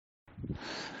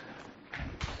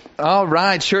All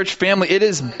right, church family, it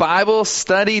is Bible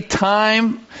study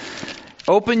time.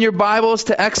 Open your Bibles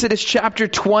to Exodus chapter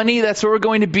 20. That's where we're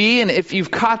going to be. And if you've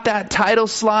caught that title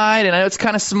slide, and I know it's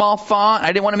kind of small font, I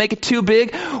didn't want to make it too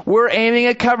big. We're aiming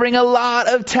at covering a lot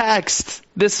of text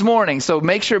this morning. So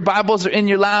make sure Bibles are in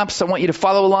your laps. I want you to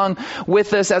follow along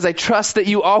with us, as I trust that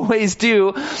you always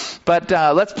do. But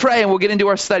let's pray and we'll get into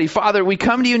our study. Father, we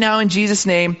come to you now in Jesus'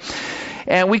 name.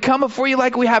 And we come before you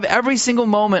like we have every single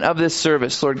moment of this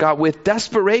service, Lord God, with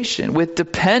desperation, with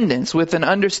dependence, with an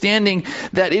understanding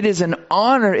that it is an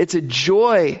honor, it's a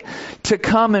joy to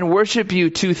come and worship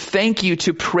you, to thank you,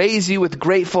 to praise you with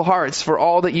grateful hearts for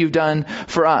all that you've done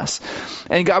for us.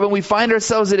 And God, when we find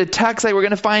ourselves at a text like we're going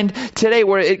to find today,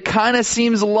 where it kind of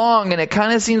seems long and it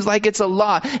kind of seems like it's a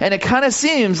lot, and it kind of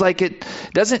seems like it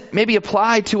doesn't maybe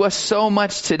apply to us so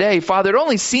much today, Father, it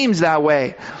only seems that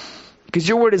way. Because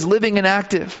your word is living and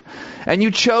active. And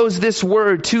you chose this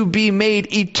word to be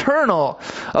made eternal.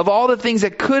 Of all the things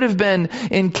that could have been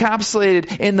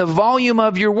encapsulated in the volume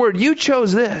of your word, you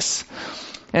chose this.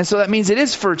 And so that means it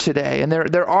is for today. And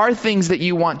there are things that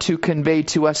you want to convey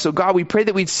to us. So God, we pray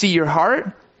that we'd see your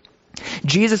heart.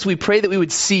 Jesus, we pray that we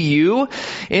would see you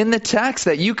in the text.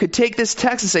 That you could take this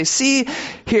text and say, see,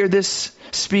 here, this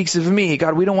speaks of me.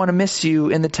 God, we don't want to miss you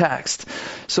in the text.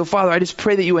 So Father, I just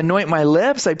pray that you anoint my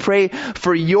lips. I pray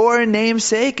for your name's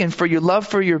sake and for your love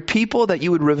for your people, that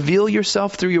you would reveal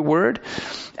yourself through your word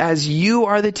as you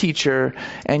are the teacher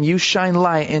and you shine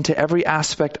light into every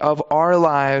aspect of our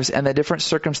lives and the different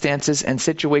circumstances and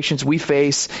situations we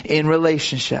face in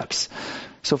relationships.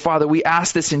 So Father, we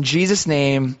ask this in Jesus'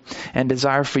 name and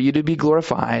desire for you to be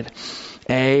glorified.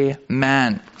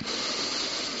 Amen.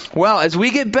 Well, as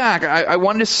we get back, I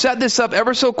wanted to set this up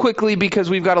ever so quickly because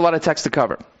we've got a lot of text to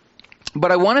cover.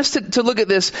 But I want us to look at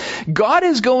this. God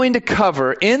is going to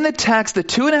cover in the text, the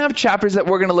 2.5 chapters that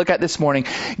we're going to look at this morning.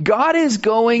 God is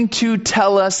going to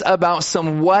tell us about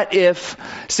some what if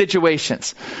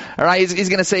situations. All right. He's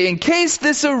going to say, in case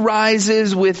this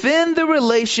arises within the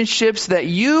relationships that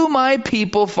you, my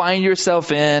people, find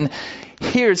yourself in,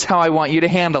 here's how I want you to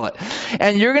handle it.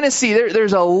 And you're going to see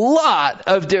there's a lot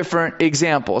of different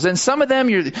examples. And some of them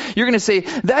you're going to say,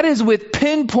 that is with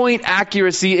pinpoint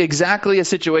accuracy exactly a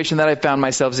situation that I found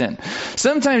myself in.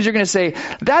 Sometimes you're going to say,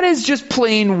 that is just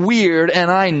plain weird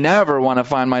and I never want to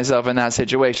find myself in that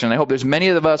situation. I hope there's many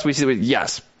of us we see,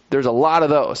 yes, there's a lot of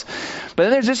those. But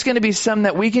then there's just going to be some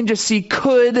that we can just see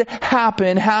could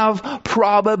happen, have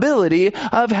probability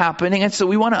of happening. And so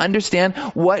we want to understand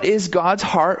what is God's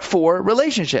heart for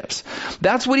relationships.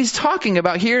 That's what he's talking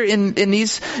about here in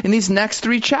these next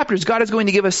 3 chapters. God is going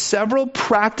to give us several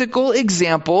practical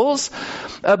examples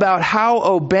about how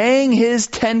obeying his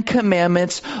 10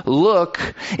 commandments look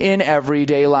in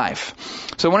everyday life.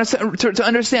 So I want us to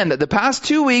understand that the past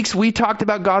 2 weeks we talked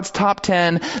about God's top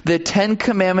 10, the 10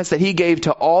 commandments that he gave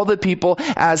to all the people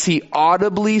as he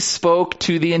audibly spoke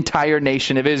to the entire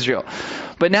nation of Israel.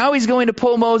 But now he's going to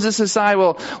pull Moses aside.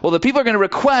 Well, the people are going to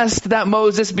request that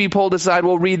Moses be pulled aside.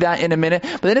 We'll read that in a minute.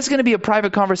 But then it's going to be a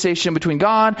private conversation between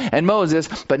God and Moses,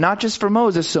 but not just for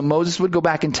Moses. So Moses would go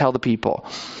back and tell the people,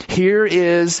 here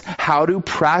is how to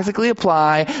practically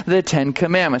apply the 10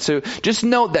 commandments. So just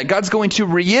note that God's going to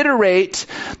reiterate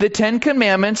the 10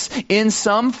 commandments in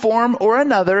some form or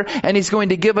another, and he's going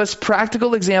to give us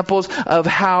practical examples of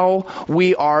how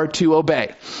we are to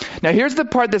obey. Now here's the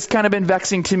part that's kind of been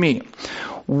vexing to me.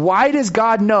 Why does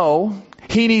God know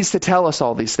he needs to tell us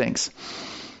all these things?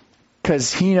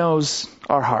 Because he knows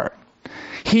our heart.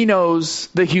 He knows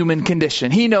the human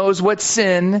condition. He knows what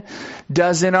sin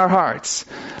does in our hearts.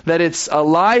 That it's a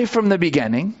lie from the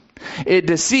beginning. It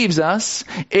deceives us,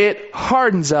 it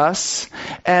hardens us,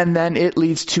 and then it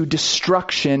leads to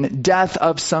destruction, death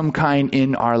of some kind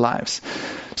in our lives.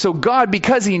 So God,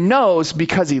 because he knows,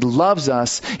 because he loves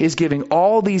us, is giving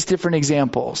all these different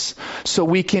examples so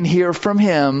we can hear from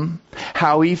him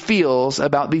how he feels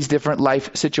about these different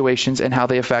life situations and how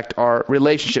they affect our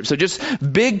relationships. So just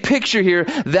big picture here,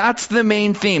 that's the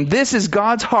main theme. This is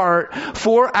God's heart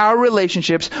for our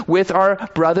relationships with our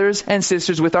brothers and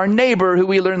sisters, with our neighbor, who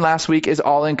we learned last week is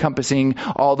all-encompassing,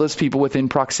 all those people within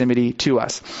proximity to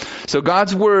us. So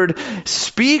God's word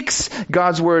speaks,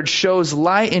 God's word shows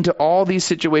light into all these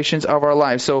situations of our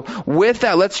lives. So with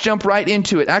that, let's jump right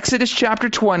into it. Exodus chapter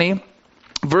 20.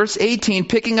 Verse 18,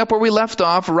 picking up where we left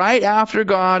off, right after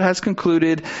God has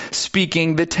concluded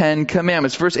speaking the 10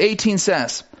 commandments. Verse 18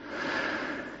 says,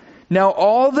 now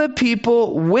all the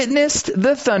people witnessed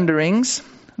the thunderings,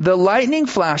 the lightning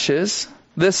flashes,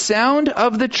 the sound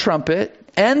of the trumpet,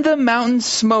 and the mountain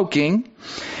smoking.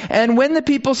 And when the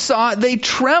people saw it, they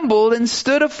trembled and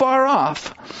stood afar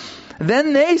off.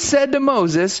 Then they said to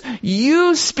Moses,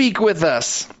 "You speak with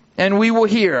us, and we will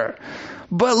hear.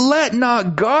 But let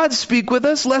not God speak with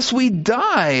us, lest we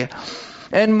die."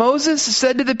 And Moses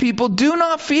said to the people, "Do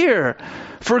not fear,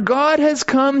 for God has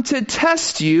come to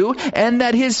test you, and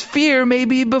that his fear may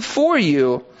be before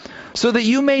you, so that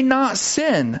you may not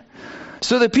sin."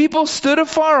 So the people stood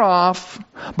afar off,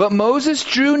 but Moses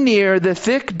drew near the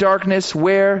thick darkness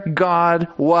where God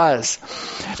was.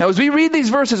 Now, as we read these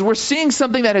verses, we're seeing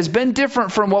something that has been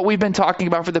different from what we've been talking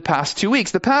about for the past 2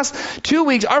 weeks. The past 2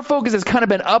 weeks, our focus has kind of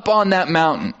been up on that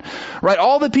mountain, right?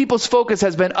 All the people's focus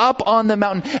has been up on the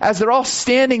mountain as they're all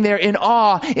standing there in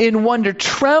awe, in wonder,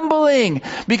 trembling,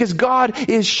 because God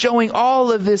is showing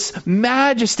all of this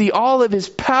majesty, all of his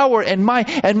power and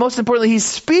might, and most importantly, he's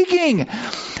speaking.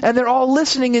 And they're all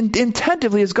listening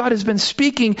attentively as God has been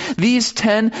speaking these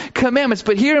 10 commandments.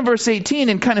 But here in verse 18,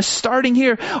 and kind of starting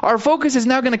here, our focus is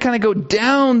now going to kind of go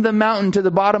down the mountain to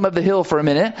the bottom of the hill for a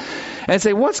minute and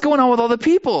say, what's going on with all the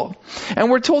people? And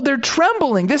we're told they're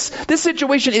trembling. This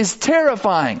situation is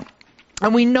terrifying.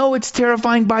 And we know it's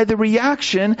terrifying by the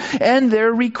reaction and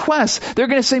their requests. They're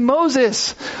going to say,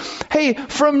 Moses, hey,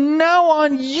 from now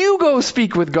on, you go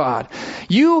speak with God.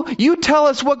 You tell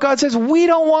us what God says. We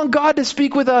don't want God to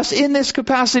speak with us in this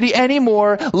capacity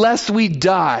anymore, lest we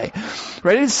die.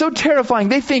 Right? It's so terrifying.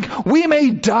 They think we may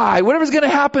die. Whatever's going to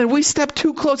happen, we step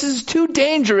too close. This is too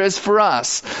dangerous for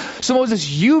us. So Moses,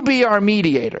 you be our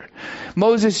mediator.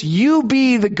 Moses, you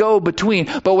be the go-between.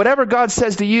 But whatever God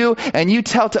says to you and you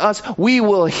tell to us, we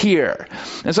will hear.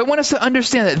 And so I want us to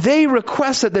understand that they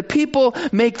request that the people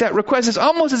make that request. It's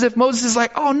almost as if Moses is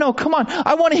like, oh no, come on.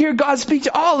 I want to hear God speak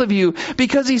to all of you,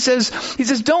 because he says,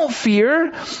 don't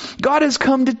fear. God has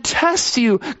come to test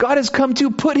you. God has come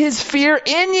to put his fear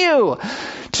in you,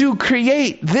 to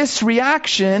create this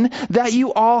reaction that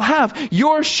you all have.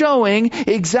 You're showing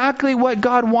exactly what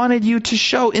God wanted you to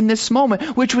show in this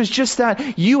moment, which was just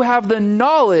that you have the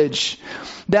knowledge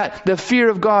that the fear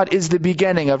of God is the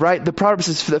beginning of, right? The Proverbs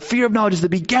says, the fear of knowledge is the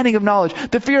beginning of knowledge.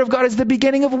 The fear of God is the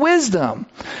beginning of wisdom.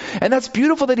 And that's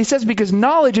beautiful that he says, because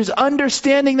knowledge is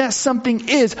understanding that something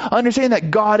is, understanding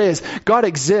that God is. God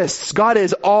exists. God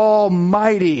is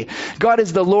almighty. God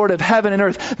is the Lord of heaven and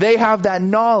earth. They have that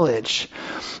knowledge.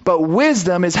 But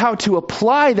wisdom is how to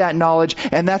apply that knowledge,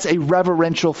 and that's a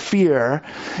reverential fear,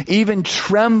 even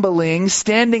trembling,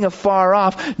 standing afar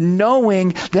off,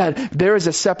 knowing that there is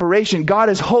a separation. God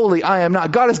is holy, I am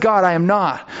not. God is God, I am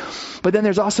not. But then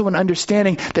there's also an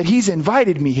understanding that he's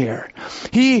invited me here.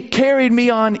 He carried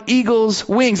me on eagle's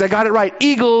wings. I got it right.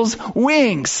 Eagle's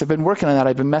wings. I've been working on that.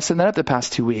 I've been messing that up the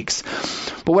past 2 weeks.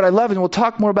 But what I love, and we'll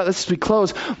talk more about this as we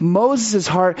close, Moses'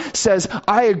 heart says,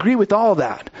 I agree with all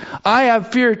that. I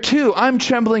have fear too. I'm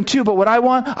trembling too. But what I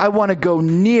want to go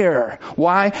near.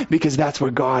 Why? Because that's where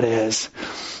God is.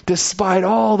 Despite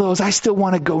all those, I still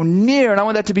want to go near, and I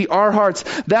want that to be our hearts.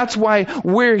 That's why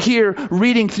we're here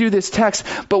reading through this text.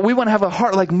 But we want to have a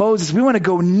heart like Moses. We want to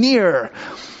go near,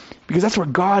 because that's where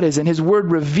God is, and his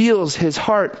word reveals his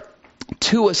heart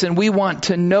to us, and we want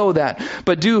to know that.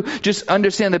 But do just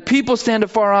understand, the people stand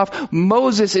afar off.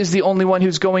 Moses is the only one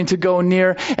who's going to go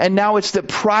near, and now it's the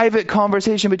private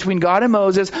conversation between God and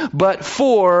Moses, but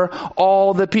for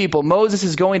all the people. Moses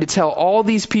is going to tell all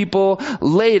these people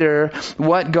later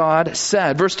what God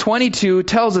said. Verse 22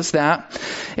 tells us that.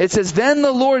 It says, Then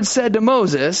the Lord said to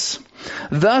Moses,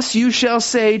 Thus you shall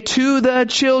say to the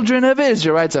children of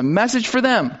Israel. Right? It's a message for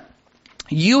them.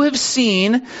 You have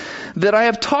seen that I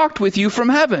have talked with you from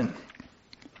heaven.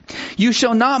 You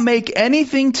shall not make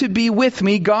anything to be with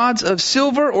me, gods of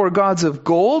silver or gods of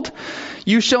gold.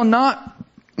 You shall not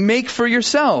make for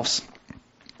yourselves.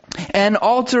 An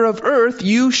altar of earth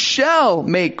you shall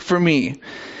make for me.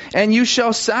 And you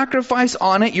shall sacrifice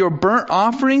on it your burnt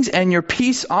offerings and your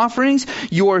peace offerings,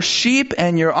 your sheep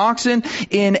and your oxen.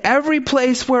 In every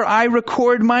place where I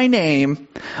record my name,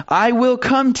 I will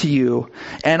come to you,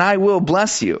 and I will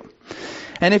bless you.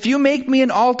 And if you make me an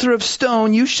altar of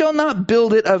stone, you shall not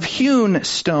build it of hewn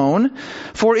stone.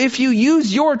 For if you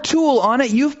use your tool on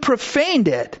it, you've profaned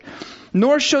it.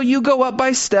 Nor shall you go up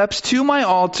by steps to my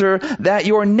altar, that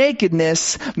your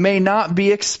nakedness may not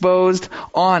be exposed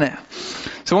on it.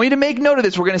 So I want you to make note of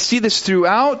this. We're going to see this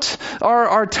throughout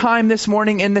our time this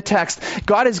morning in the text.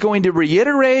 God is going to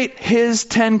reiterate his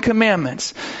 10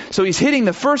 commandments. So he's hitting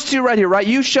the first two right here, right?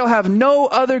 You shall have no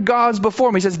other gods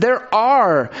before me. He says, there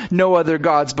are no other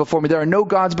gods before me. There are no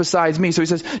gods besides me. So he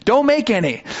says, don't make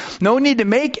any. No need to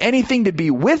make anything to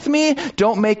be with me.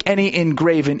 Don't make any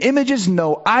engraven images,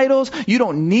 no idols. You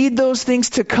don't need those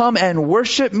things to come and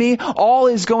worship me. All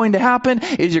is going to happen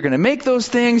is you're going to make those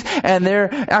things and they're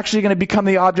actually going to become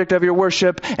the object of your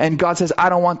worship. And God says, I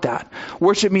don't want that.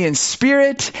 Worship me in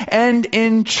spirit and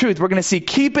in truth. We're going to see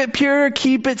keep it pure,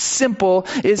 keep it simple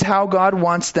is how God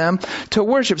wants them to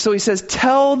worship. So he says,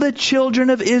 tell the children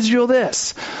of Israel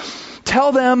this.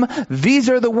 Tell them, these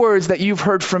are the words that you've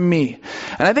heard from me.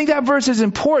 And I think that verse is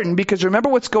important because remember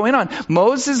what's going on.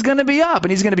 Moses is going to be up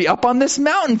and he's going to be up on this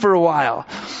mountain for a while.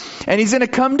 And he's going to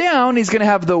come down. He's going to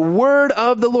have the word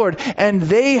of the Lord. And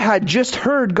they had just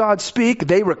heard God speak.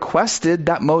 They requested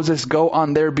that Moses go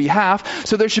on their behalf.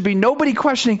 So there should be nobody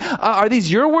questioning, are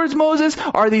these your words, Moses?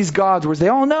 Are these God's words? They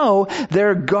all know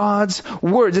they're God's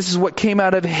words. This is what came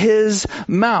out of his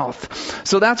mouth.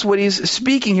 So that's what he's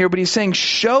speaking here. But he's saying,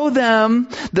 show them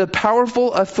the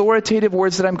powerful, authoritative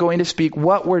words that I'm going to speak.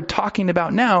 What we're talking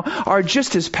about now are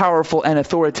just as powerful and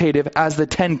authoritative as the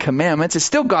 10 Commandments. It's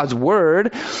still God's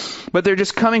word. But they're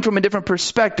just coming from a different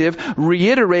perspective,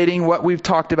 reiterating what we've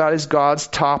talked about as God's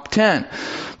top 10.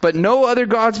 But no other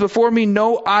gods before me,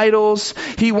 no idols.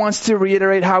 He wants to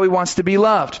reiterate how he wants to be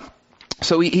loved.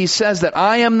 So he says that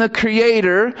I am the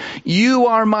creator, you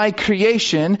are my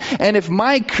creation, and if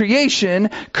my creation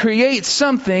creates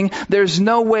something, there's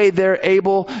no way they're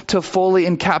able to fully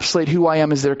encapsulate who I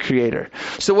am as their creator.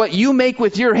 So what you make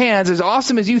with your hands, as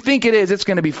awesome as you think it is, it's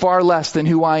going to be far less than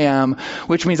who I am,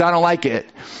 which means I don't like it.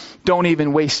 Don't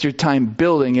even waste your time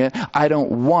building it. I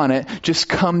don't want it. Just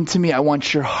come to me. I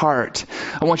want your heart.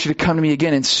 I want you to come to me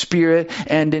again in spirit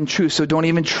and in truth. So don't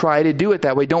even try to do it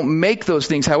that way. Don't make those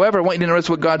things. However, I want you to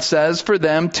notice what God says for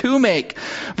them to make.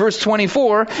 Verse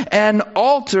 24, an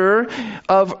altar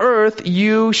of earth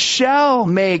you shall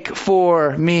make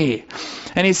for me.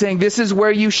 And he's saying, this is where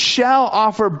you shall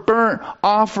offer burnt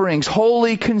offerings,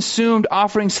 holy consumed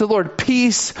offerings to the Lord,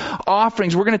 peace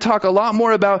offerings. We're going to talk a lot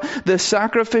more about the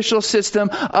sacrificial system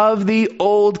of the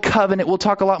old covenant. We'll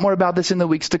talk a lot more about this in the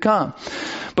weeks to come.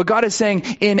 But God is saying,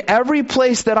 in every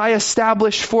place that I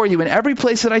establish for you, in every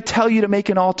place that I tell you to make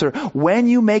an altar, when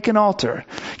you make an altar,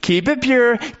 keep it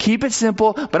pure, keep it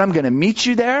simple, but I'm going to meet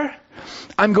you there.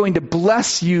 I'm going to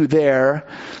bless you there.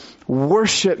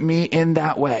 Worship me in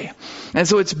that way. And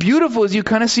so it's beautiful as you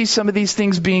kind of see some of these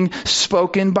things being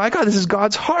spoken by God. This is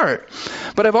God's heart.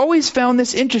 But I've always found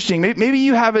this interesting. Maybe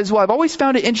you have as well. I've always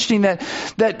found it interesting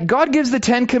that God gives the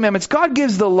 10 Commandments. God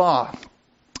gives the law.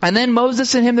 And then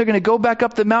Moses and him, they're going to go back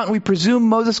up the mountain. We presume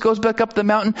Moses goes back up the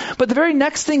mountain. But the very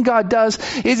next thing God does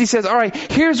is he says, all right,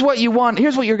 here's what you want.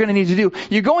 Here's what you're going to need to do.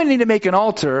 You're going to need to make an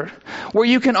altar where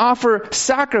you can offer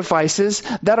sacrifices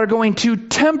that are going to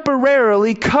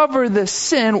temporarily cover the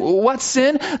sin. What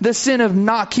sin? The sin of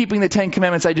not keeping the 10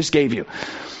 Commandments I just gave you.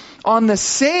 On the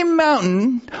same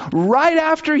mountain, right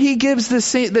after he gives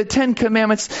the 10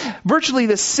 Commandments, virtually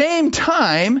the same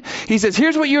time, he says,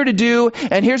 here's what you're to do,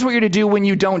 and here's what you're to do when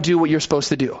you don't do what you're supposed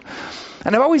to do.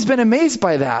 And I've always been amazed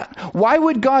by that. Why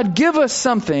would God give us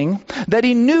something that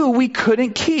he knew we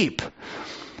couldn't keep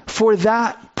for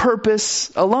that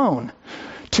purpose alone?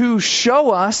 To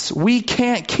show us we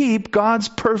can't keep God's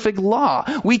perfect law.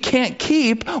 We can't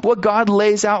keep what God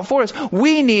lays out for us.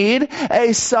 We need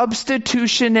a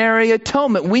substitutionary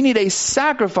atonement. We need a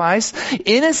sacrifice,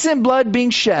 innocent blood being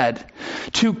shed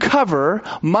to cover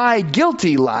my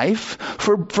guilty life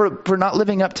for not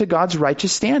living up to God's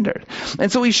righteous standard.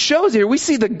 And so he shows here, we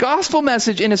see the gospel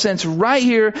message in a sense right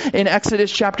here in Exodus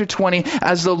chapter 20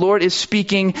 as the Lord is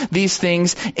speaking these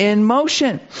things in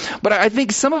motion. But I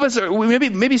think some of us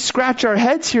maybe scratch our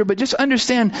heads here, but just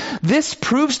understand this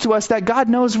proves to us that God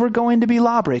knows we're going to be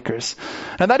lawbreakers.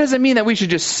 Now that doesn't mean that we should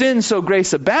just sin so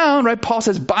grace abound, right? Paul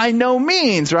says by no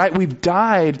means, right? We've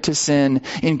died to sin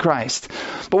in Christ.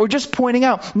 But we're just pointing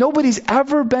out, nobody's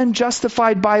ever been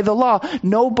justified by the law.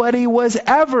 Nobody was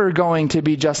ever going to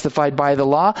be justified by the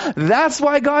law. That's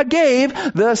why God gave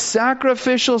the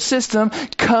sacrificial system,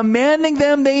 commanding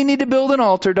them they need to build an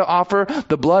altar to offer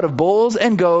the blood of bulls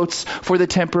and goats for the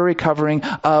temporary covering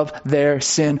of their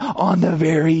sin on the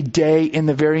very day, in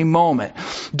the very moment.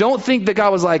 Don't think that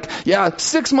God was like, yeah,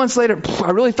 6 months later,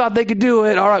 I really thought they could do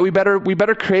it. All right, we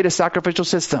better create a sacrificial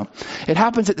system. It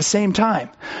happens at the same time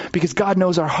because God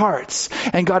knows our hearts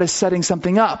and God is setting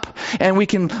something up. And we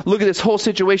can look at this whole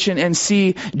situation and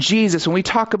see Jesus. When we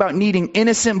talk about needing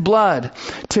innocent blood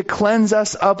to cleanse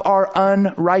us of our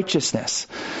unrighteousness,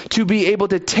 to be able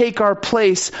to take our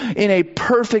place in a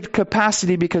perfect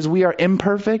capacity because we are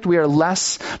imperfect, we are less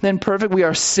less than perfect. We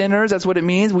are sinners. That's what it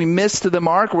means. We missed the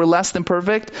mark. We're less than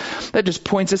perfect. That just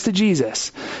points us to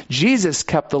Jesus. Jesus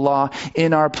kept the law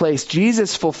in our place.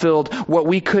 Jesus fulfilled what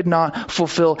we could not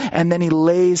fulfill. And then he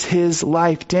lays his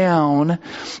life down,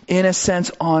 in a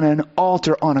sense, on an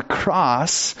altar, on a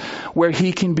cross, where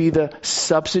he can be the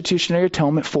substitutionary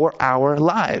atonement for our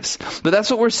lives. But that's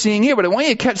what we're seeing here. But I want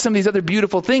you to catch some of these other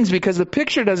beautiful things, because the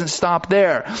picture doesn't stop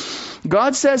there.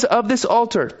 God says of this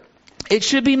altar, it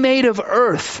should be made of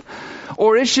earth,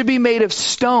 or it should be made of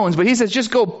stones. But he says,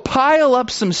 just go pile up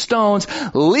some stones,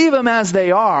 leave them as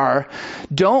they are.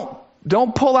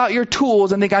 Don't pull out your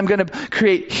tools and think, I'm going to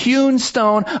create hewn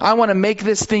stone. I want to make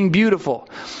this thing beautiful.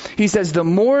 He says, he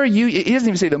doesn't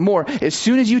even say the more, as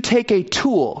soon as you take a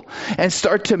tool and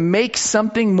start to make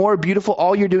something more beautiful,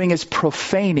 all you're doing is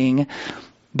profaning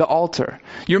the altar.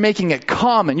 You're making it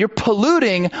common. You're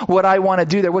polluting what I want to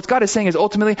do there. What God is saying is,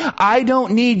 ultimately, I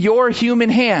don't need your human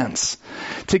hands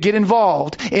to get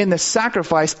involved in the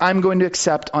sacrifice I'm going to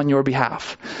accept on your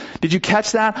behalf. Did you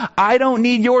catch that? I don't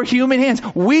need your human hands.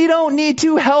 We don't need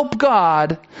to help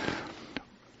God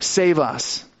save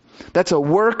us. That's a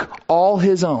work all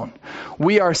his own.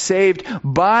 We are saved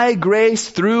by grace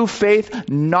through faith,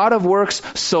 not of works,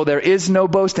 so there is no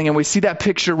boasting. And we see that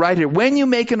picture right here. When you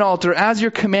make an altar, as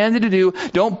you're commanded to do,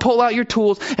 don't pull out your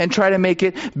tools and try to make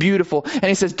it beautiful. And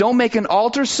he says, don't make an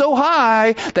altar so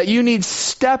high that you need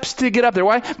steps to get up there.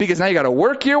 Why? Because now you got to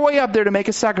work your way up there to make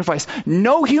a sacrifice.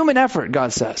 No human effort,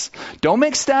 God says. Don't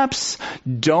make steps.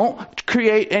 Don't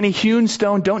create any hewn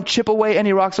stone. Don't chip away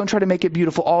any rocks. Don't try to make it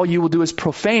beautiful. All you will do is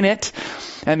profane it.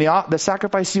 And the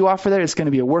sacrifice you offer there is going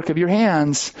to be a work of your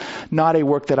hands, not a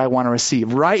work that I want to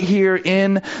receive. Right here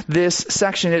in this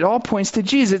section, it all points to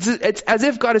Jesus. It's as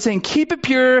if God is saying, keep it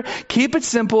pure, keep it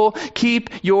simple, keep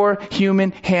your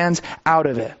human hands out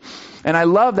of it. And I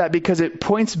love that, because it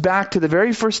points back to the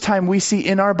very first time we see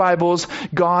in our Bibles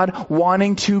God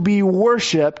wanting to be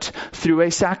worshipped through a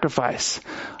sacrifice.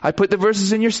 I put the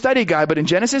verses in your study guide, but in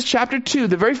Genesis chapter 2,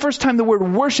 the very first time the word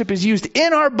worship is used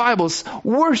in our Bibles,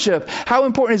 worship. How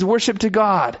important is worship to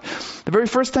God? The very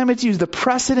first time it's used, the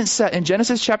precedent set in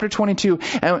Genesis chapter 22.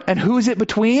 And who is it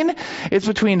between? It's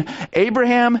between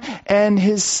Abraham and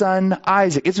his son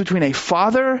Isaac. It's between a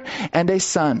father and a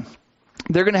son.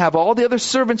 They're going to have all the other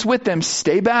servants with them.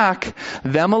 Stay back.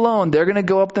 Them alone. They're going to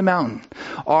go up the mountain.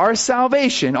 Our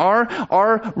salvation,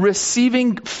 our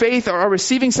receiving faith, our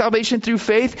receiving salvation through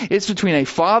faith, is between a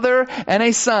father and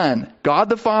a son. God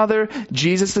the Father,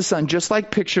 Jesus the Son. Just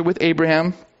like picture with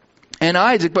Abraham and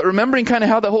Isaac. But remembering kind of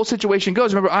how the whole situation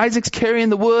goes. Remember, Isaac's carrying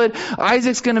the wood.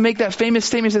 Isaac's going to make that famous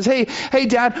statement. He says, hey,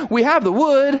 Dad, we have the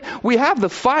wood. We have the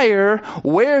fire.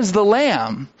 Where's the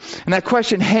lamb? And that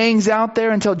question hangs out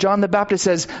there until John the Baptist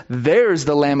says, there's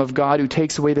the Lamb of God who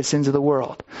takes away the sins of the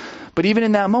world. But even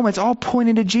in that moment, it's all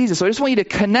pointing to Jesus. So I just want you to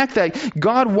connect that.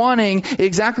 God wanting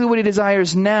exactly what he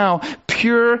desires now,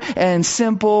 pure and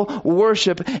simple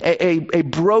worship, a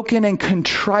broken and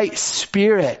contrite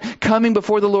spirit, coming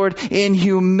before the Lord in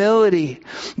humility.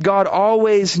 God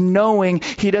always knowing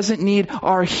he doesn't need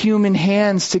our human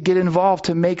hands to get involved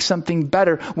to make something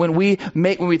better. When we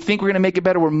think we're going to make it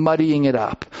better, we're muddying it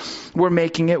up. We're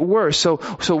making it worse. So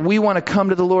we want to come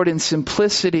to the Lord in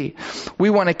simplicity. We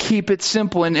want to keep it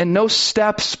simple and no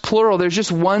steps, plural. There's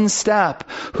just one step.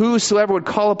 Whosoever would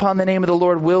call upon the name of the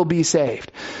Lord will be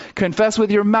saved. Confess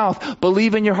with your mouth,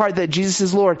 believe in your heart that Jesus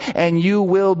is Lord, and you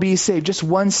will be saved. Just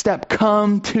one step.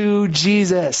 Come to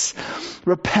Jesus.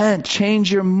 Repent,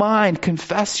 change your mind,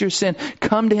 confess your sin,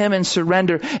 come to him and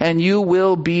surrender, and you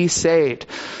will be saved.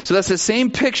 So that's the same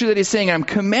picture that he's saying, I'm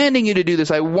commanding you to do this.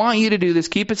 I want you to do this.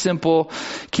 Keep it simple.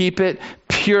 Keep it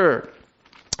pure.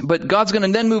 But God's going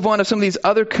to then move on to some of these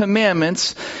other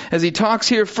commandments as he talks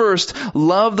here first.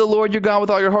 Love the Lord your God with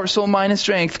all your heart, soul, mind, and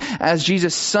strength. As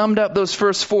Jesus summed up those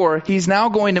first 4, he's now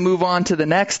going to move on to the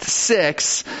next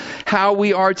 6, how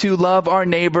we are to love our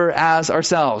neighbor as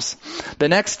ourselves. The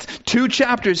next 2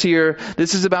 chapters here,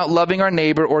 this is about loving our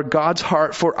neighbor, or God's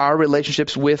heart for our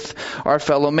relationships with our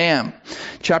fellow man.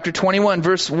 Chapter 21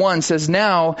 verse 1 says,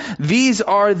 now these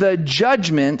are the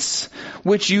judgments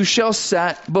which you shall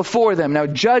set before them. Now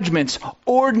judgments,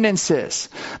 ordinances.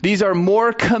 These are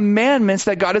more commandments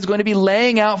that God is going to be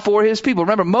laying out for his people.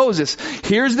 Remember Moses,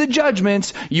 here's the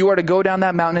judgments. You are to go down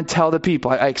that mountain and tell the people.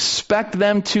 I expect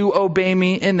them to obey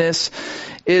me in this.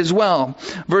 as well.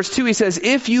 Verse 2, he says,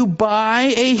 if you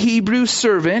buy a Hebrew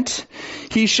servant,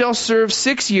 he shall serve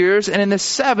 6 years, and in the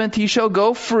 7th he shall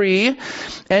go free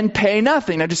and pay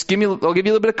nothing. Now I'll give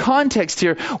you a little bit of context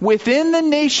here. Within the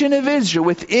nation of Israel,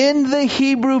 within the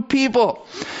Hebrew people,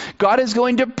 God is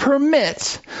going to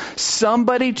permit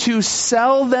somebody to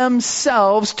sell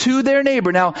themselves to their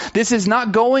neighbor. Now, this is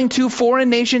not going to foreign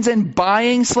nations and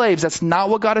buying slaves. That's not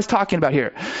what God is talking about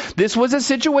here. This was a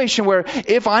situation where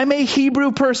if I'm a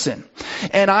Hebrew person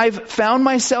and I've found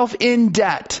myself in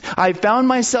debt, I've found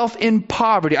myself in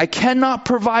poverty, I cannot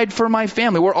provide for my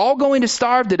family. We're all going to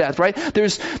starve to death, right?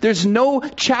 There's no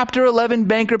Chapter 11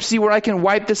 bankruptcy where I can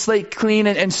wipe the slate clean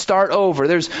and start over.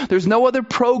 There's no other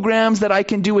programs that I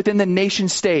can do within the nation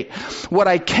state. What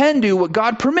I can do, what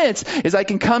God permits, is I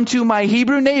can come to my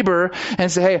Hebrew neighbor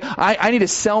and say, hey, I need to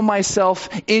sell myself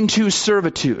into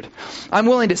servitude. I'm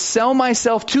willing to sell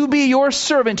myself to be your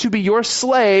servant, to be your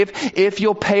slave. If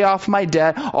you'll pay off my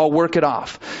debt, I'll work it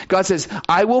off. God says,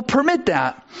 I will permit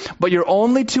that, but you're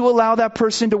only to allow that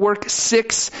person to work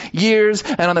 6 years,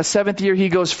 and on the 7th year he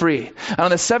goes free. And on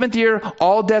the 7th year,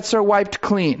 all debts are wiped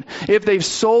clean. If they've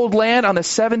sold land on the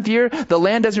 7th year, the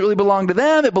land doesn't really belong to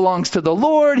them. It belongs to the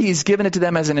Lord. He's given it to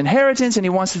them as an inheritance, and he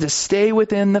wants it to stay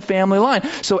within the family line.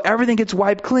 So everything gets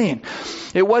wiped clean.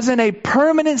 It wasn't a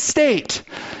permanent state,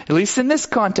 at least in this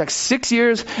context, 6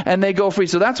 years, and they go free.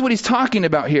 So that's what he's talking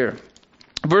about here.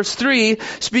 Verse 3,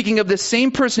 speaking of the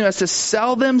same person who has to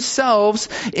sell themselves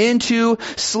into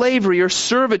slavery or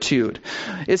servitude.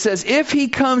 It says, if he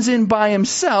comes in by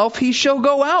himself, he shall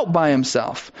go out by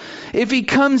himself. If he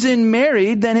comes in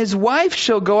married, then his wife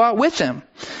shall go out with him.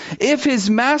 If his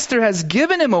master has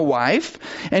given him a wife,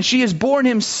 and she has borne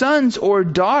him sons or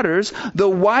daughters, the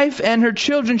wife and her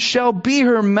children shall be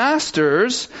her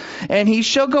master's, and he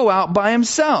shall go out by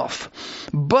himself.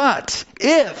 But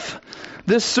if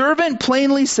the servant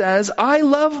plainly says, I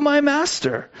love my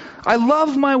master, I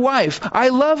love my wife, I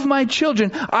love my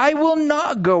children, I will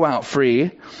not go out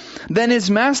free, then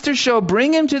his master shall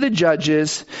bring him to the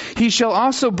judges. He shall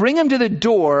also bring him to the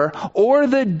door or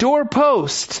the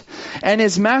doorpost, and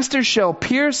his master shall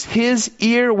pierce his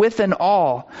ear with an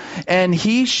awl, and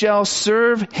he shall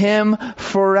serve him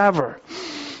forever.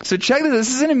 So check this.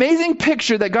 This is an amazing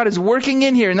picture that God is working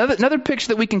in here. Another picture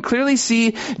that we can clearly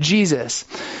see Jesus.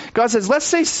 God says, let's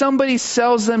say somebody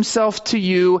sells themselves to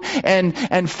you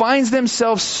and finds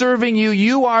themselves serving you.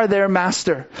 You are their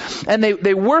master. And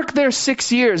they work there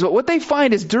 6 years. But what they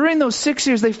find is during those 6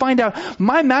 years, they find out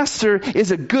my master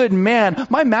is a good man.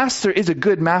 My master is a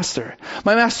good master.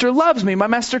 My master loves me. My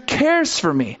master cares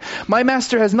for me. My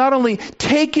master has not only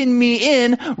taken me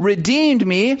in, redeemed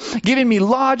me, given me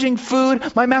lodging,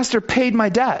 food. My master paid my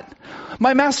debt.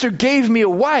 My master gave me a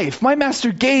wife. My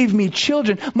master gave me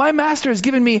children. My master has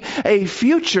given me a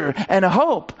future and a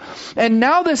hope. And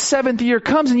now the 7th year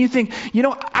comes and you think,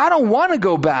 I don't want to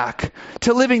go back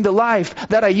to living the life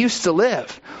that I used to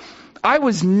live. I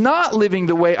was not living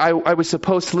the way I was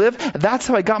supposed to live. That's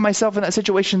how I got myself in that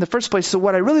situation in the first place. So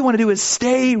what I really want to do is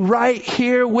stay right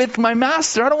here with my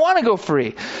master. I don't want to go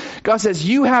free. God says,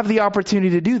 you have the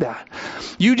opportunity to do that.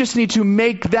 You just need to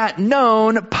make that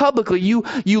known publicly. You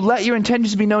let your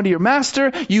intentions be known to your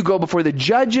master. You go before the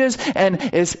judges. And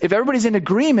if everybody's in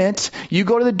agreement, you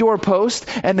go to the doorpost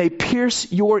and they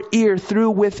pierce your ear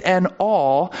through with an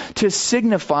awl to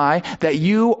signify that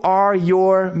you are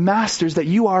your masters, that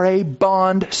you are a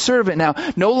bond servant now.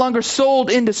 No longer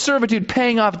sold into servitude,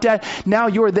 paying off debt. Now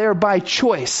you're there by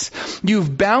choice.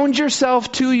 You've bound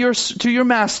yourself to your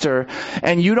master,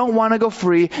 and you don't want to go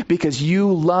free because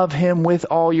you love him with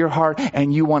all your heart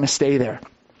and you want to stay there.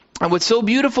 And what's so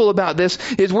beautiful about this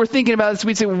is we're thinking about this.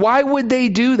 We'd say, why would they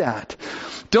do that?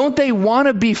 Don't they want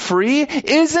to be free?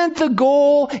 Isn't the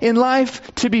goal in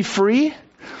life to be free?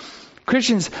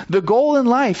 Christians, the goal in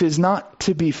life is not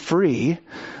to be free.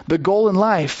 The goal in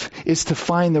life is to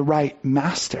find the right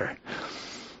master.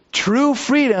 True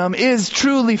freedom is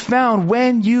truly found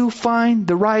when you find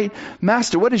the right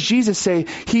master. What does Jesus say?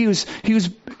 He who's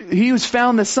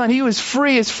found the Son. He who is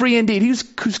free indeed. He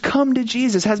who's come to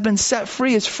Jesus has been set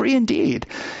free is free indeed.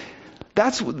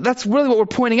 That's really what we're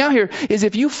pointing out here, is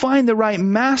if you find the right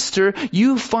master,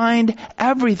 you find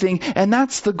everything. And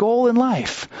that's the goal in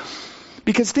life.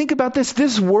 Because think about this.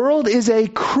 This world is a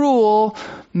cruel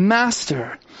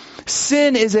master.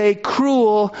 Sin is a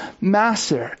cruel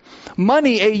master.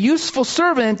 Money, a useful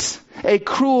servant, a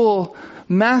cruel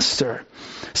master.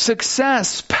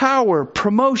 Success, power,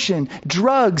 promotion,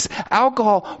 drugs,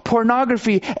 alcohol,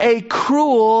 pornography, a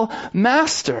cruel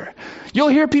master. You'll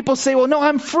hear people say, well, no,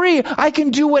 I'm free. I can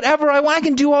do whatever I want. I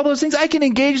can do all those things. I can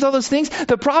engage in all those things.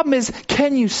 The problem is,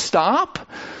 can you stop?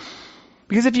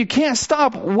 Because if you can't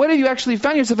stop, what have you actually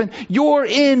found yourself in? You're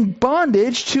in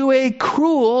bondage to a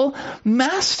cruel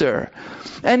master.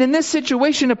 And in this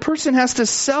situation, a person has to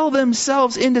sell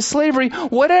themselves into slavery.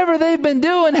 Whatever they've been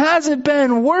doing hasn't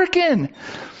been working.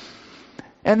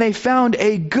 And they found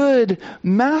a good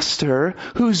master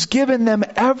who's given them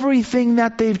everything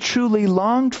that they've truly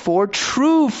longed for,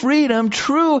 true freedom,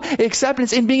 true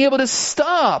acceptance in being able to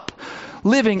stop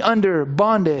living under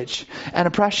bondage and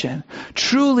oppression,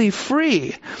 truly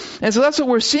free. And so that's what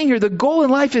we're seeing here. The goal in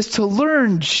life is to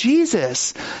learn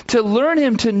Jesus, to learn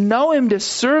Him, to know Him, to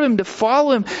serve Him, to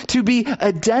follow Him, to be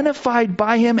identified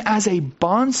by Him as a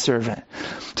bondservant,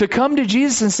 to come to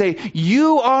Jesus and say,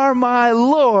 you are my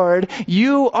Lord,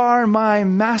 you are my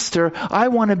master, I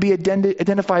want to be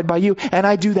identified by you, and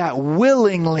I do that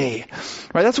willingly.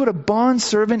 Right? That's what a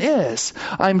bondservant is.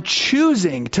 I'm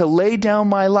choosing to lay down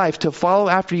my life to follow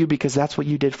after you because that's what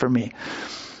you did for me.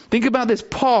 Think about this.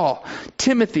 Paul,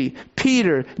 Timothy,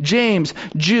 Peter, James,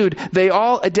 Jude, they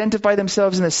all identify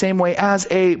themselves in the same way as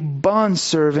a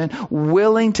bondservant,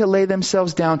 willing to lay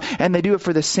themselves down, and they do it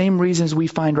for the same reasons we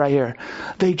find right here.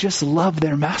 They just love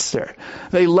their master.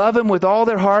 They love him with all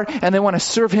their heart, and they want to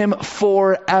serve him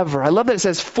forever. I love that it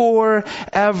says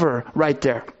forever right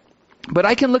there. But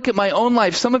I can look at my own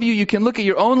life. Some of you, you can look at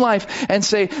your own life and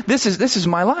say, this is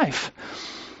my life.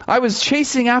 I was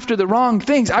chasing after the wrong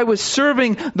things. I was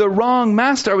serving the wrong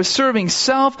master. I was serving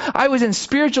self. I was in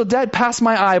spiritual debt past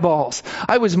my eyeballs.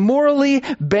 I was morally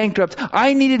bankrupt.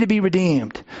 I needed to be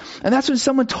redeemed. And that's when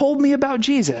someone told me about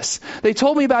Jesus. They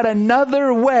told me about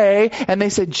another way, and they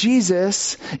said,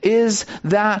 Jesus is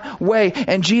that way.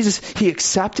 And Jesus, He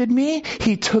accepted me.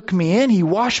 He took me in. He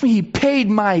washed me. He paid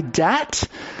my debt.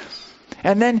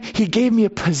 And then He gave me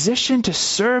a position to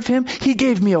serve Him. He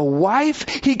gave me a wife.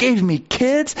 He gave me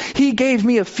kids. He gave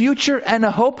me a future and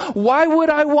a hope. Why would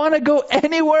I want to go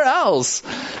anywhere else?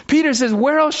 Peter says,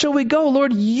 where else shall we go?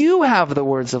 Lord, you have the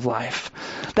words of life.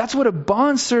 That's what a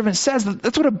bondservant says.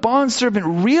 That's what a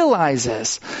bondservant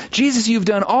realizes. Jesus, you've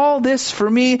done all this for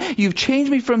me. You've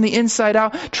changed me from the inside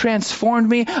out, transformed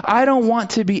me. I don't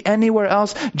want to be anywhere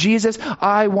else. Jesus,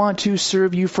 I want to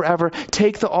serve you forever.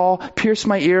 Take the awl, pierce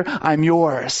my ear. I'm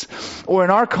yours. Or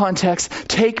in our context,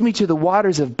 take me to the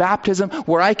waters of baptism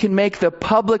where I can make the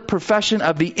public profession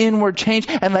of the inward change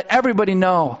and let everybody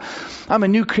know I'm a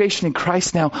new creation in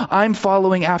Christ now. I'm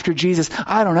following after Jesus.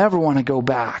 I don't ever want to go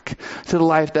back to the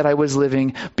life that I was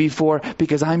living before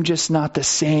because I'm just not the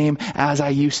same as I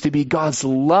used to be. God's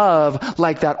love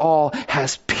like that all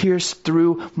has pierced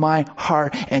through my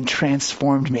heart and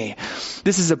transformed me.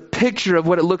 This is a picture of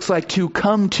what it looks like to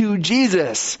come to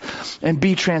Jesus and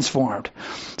be transformed.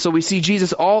 So we see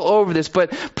Jesus all over this,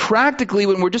 but practically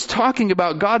when we're just talking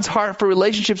about God's heart for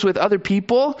relationships with other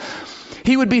people,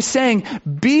 He would be saying,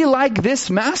 be like this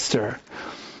master.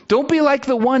 Don't be like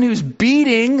the one who's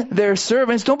beating their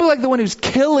servants. Don't be like the one who's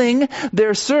killing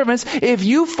their servants. If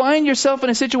you find yourself in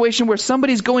a situation where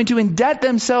somebody's going to indebt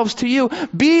themselves to you,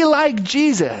 be like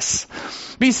Jesus.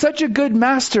 Be such a good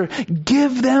master.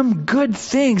 Give them good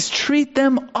things. Treat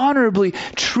them honorably.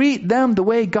 Treat them the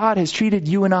way God has treated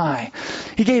you and I.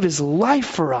 He gave His life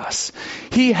for us.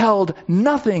 He held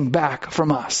nothing back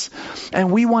from us.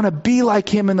 And we want to be like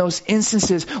Him in those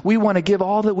instances. We want to give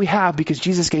all that we have because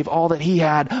Jesus gave all that He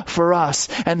had for us.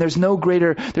 And there's no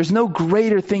greater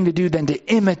thing to do than to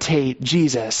imitate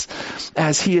Jesus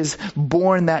as He has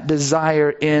borne that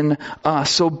desire in us.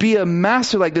 So be a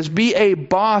master like this. Be a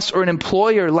boss or an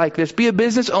employee like this. Be a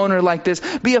business owner like this.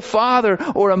 Be a father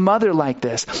or a mother like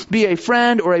this. Be a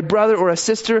friend or a brother or a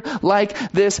sister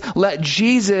like this. Let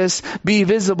Jesus be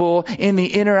visible in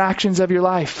the interactions of your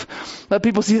life. Let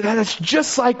people see that it's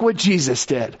just like what Jesus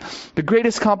did. The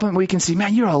greatest compliment we can see,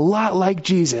 man, you're a lot like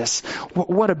Jesus.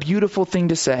 What a beautiful thing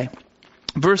to say.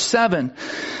 Verse 7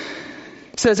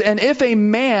 says, and if a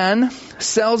man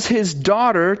sells his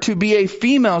daughter to be a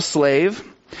female slave,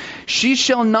 she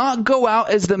shall not go out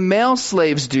as the male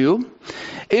slaves do.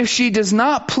 If she does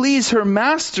not please her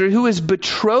master who has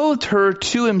betrothed her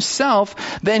to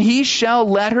himself, then he shall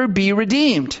let her be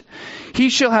redeemed. He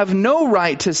shall have no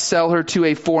right to sell her to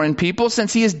a foreign people,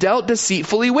 since he has dealt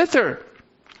deceitfully with her.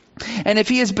 And if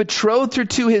he has betrothed her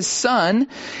to his son,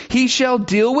 he shall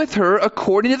deal with her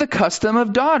according to the custom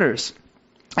of daughters.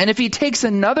 And if he takes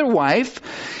another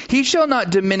wife, he shall not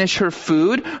diminish her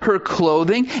food, her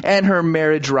clothing, and her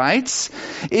marriage rights.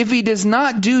 If he does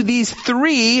not do these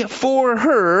three for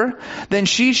her, then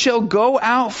she shall go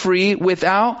out free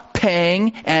without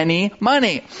paying any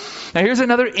money. Now here's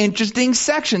another interesting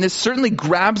section. This certainly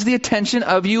grabs the attention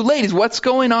of you ladies. What's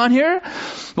going on here?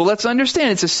 Well, let's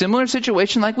understand. It's a similar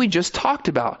situation like we just talked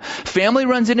about. Family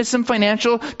runs into some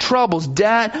financial troubles,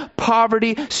 debt,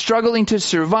 poverty, struggling to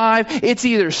survive. It's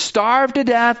either starve to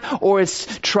death or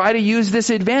it's try to use this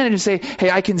advantage and say,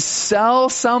 hey, I can sell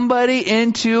somebody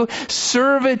into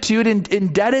servitude,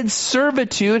 indebted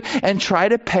servitude, and try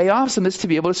to pay off some of this to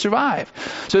be able to survive.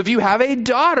 So if you have a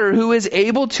daughter who is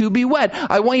able to be wed,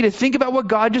 I want you to think about what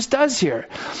God just does here.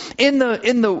 In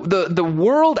the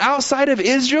world outside of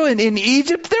Israel and in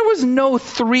Egypt, there was no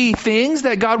 3 things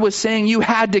that God was saying you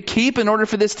had to keep in order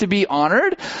for this to be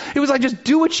honored. It was like, just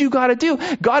do what you got to do.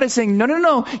 God is saying,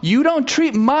 no, you don't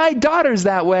treat my daughters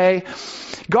that way.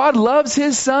 God loves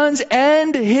his sons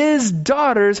and his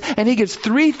daughters, and he gives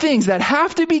 3 things that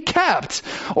have to be kept,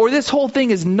 or this whole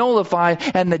thing is nullified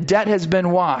and the debt has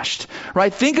been washed.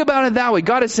 Right? Think about it that way.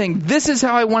 God is saying, this is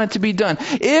how I want it to be done.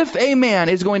 If a man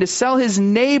is going to sell his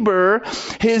neighbor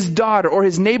his daughter, or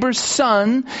his neighbor's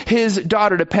son his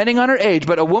daughter, depending on her age,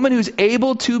 but a woman who's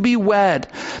able to be wed,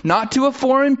 not to a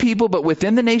foreign people, but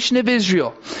within the nation of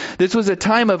Israel. This was a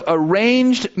time of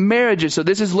arranged marriages, so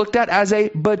this is looked at as a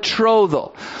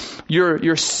betrothal.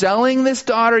 You're selling this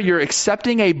daughter, you're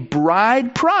accepting a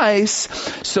bride price,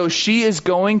 so she is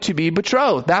going to be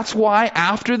betrothed. That's why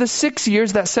after the 6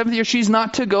 years, that 7th year, she's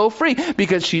not to go free,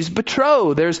 because she's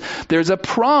betrothed. There's a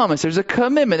promise, there's a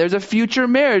commitment, there's a future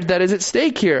marriage that is at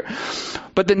stake here.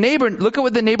 But the neighbor, look at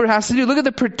what the neighbor has to do. Look at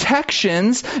the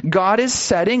protections God is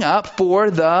setting up for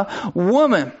the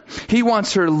woman. He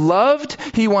wants her loved.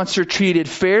 He wants her treated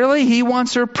fairly. He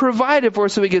wants her provided for.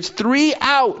 So he gives 3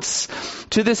 outs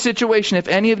to this situation if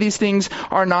any of these things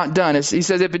are not done. He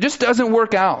says if it just doesn't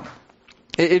work out,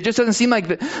 it just doesn't seem like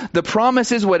the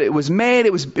promise is what it was made.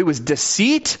 It was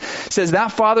deceit. It says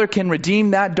that father can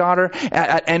redeem that daughter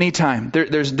at any time.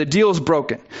 The deal's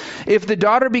broken. If the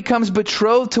daughter becomes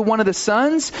betrothed to one of the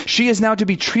sons, she is now to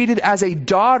be treated as a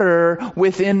daughter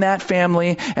within that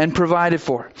family and provided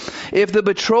for. If the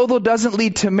betrothal doesn't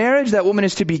lead to marriage, that woman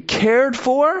is to be cared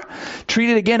for,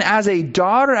 treated again as a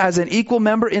daughter, as an equal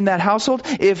member in that household.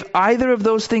 If either of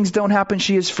those things don't happen,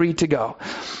 she is free to go.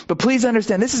 But please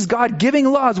understand, this is God giving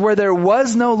laws where there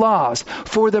was no laws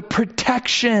for the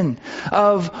protection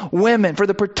of women, for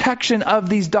the protection of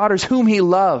these daughters whom he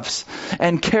loves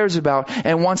and cares about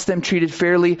and wants them treated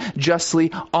fairly,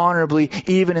 justly, honorably,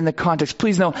 even in the context.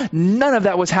 Please know, none of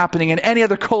that was happening in any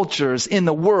other cultures in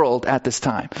the world at this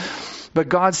time. But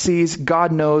God sees,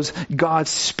 God knows, God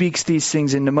speaks these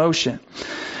things into motion.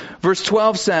 Verse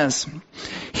 12 says,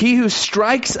 he who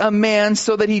strikes a man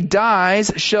so that he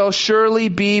dies shall surely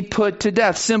be put to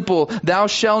death. Simple. Thou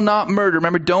shalt not murder.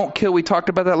 Remember, don't kill. We talked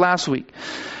about that last week.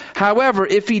 However,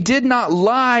 if he did not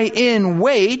lie in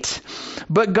wait,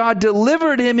 but God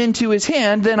delivered him into his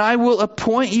hand, then I will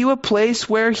appoint you a place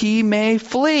where he may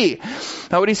flee.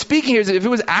 Now what he's speaking here is if it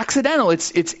was accidental,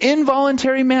 it's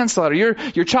involuntary manslaughter.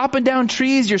 You're chopping down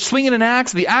trees, you're swinging an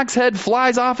axe, the axe head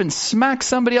flies off and smacks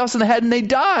somebody else in the head and they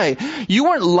die. You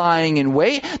weren't lying in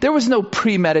wait. There was no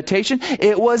premeditation.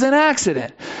 It was an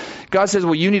accident. God says,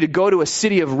 well, you need to go to a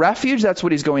city of refuge. That's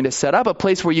what he's going to set up, a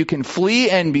place where you can flee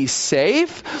and be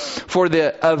safe for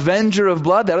the avenger of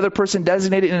blood, that other person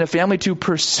designated in a family to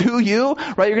pursue you,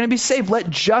 right? You're going to be safe. Let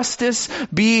justice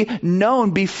be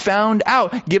known, be found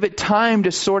out. Give it time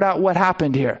to sort out what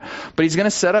happened here. But he's going to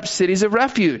set up cities of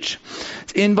refuge.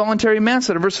 It's involuntary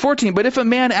manslaughter. Verse 14, but if a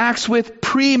man acts with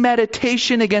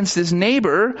premeditation against his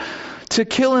neighbor, to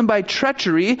kill him by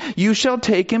treachery, you shall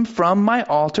take him from my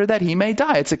altar that he may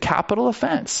die. It's a capital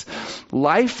offense.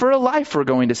 Life for a life we're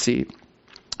going to see.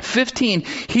 15,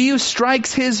 he who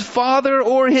strikes his father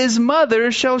or his mother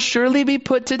shall surely be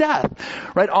put to death.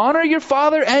 Right? Honor your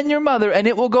father and your mother and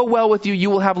it will go well with you. You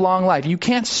will have long life. You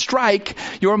can't strike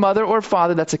your mother or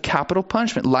father. That's a capital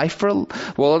punishment.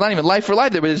 Well, not even life for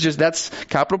life, but it's just, that's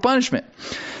capital punishment.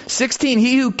 16,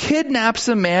 he who kidnaps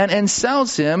a man and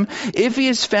sells him, if he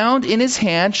is found in his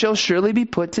hand, shall surely be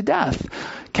put to death.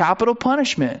 Capital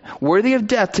punishment, worthy of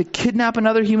death, to kidnap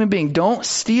another human being. Don't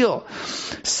steal.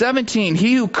 17,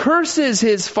 he who curses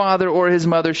his father or his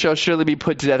mother shall surely be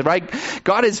put to death. Right?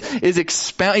 God is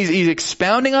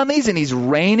expounding on these and he's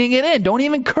reining it in. Don't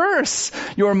even curse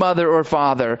your mother or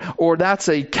father, or that's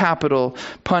a capital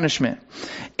punishment.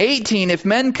 18, if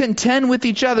men contend with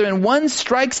each other and one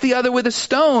strikes the other with a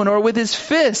stone or with his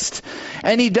fist,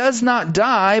 and he does not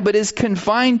die but is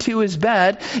confined to his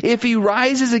bed, if he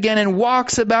rises again and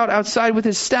walks about outside with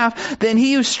his staff, then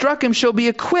he who struck him shall be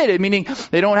acquitted, meaning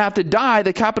they don't have to die,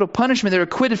 the capital punishment, they're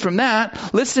acquitted from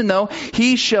that. Listen though,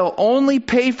 he shall only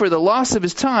pay for the loss of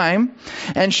his time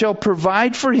and shall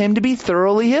provide for him to be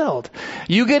thoroughly healed.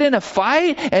 You get in a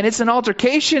fight and it's an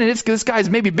altercation and this guy's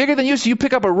maybe bigger than you, so you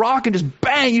pick up a rock and just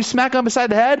bang, you smack him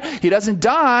beside the head. He doesn't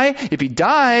die. If he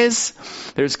dies,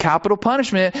 there's capital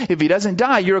punishment. If he doesn't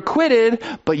die, you're acquitted,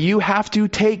 but you have to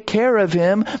take care of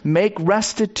him, make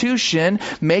restitution,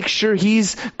 make sure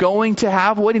he's going to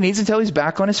have what he needs until he's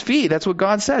back on his feet. That's what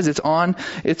God says. It's on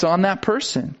that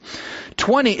person.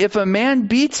 20, if a man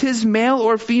beats his male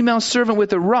or female servant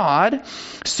with a rod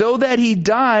so that he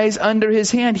dies under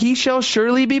his hand, he shall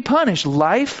surely be punished,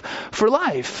 life for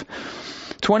life.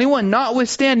 21,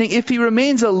 notwithstanding, if he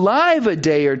remains alive a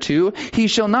day or two, he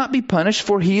shall not be punished,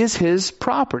 for he is his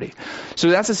property. So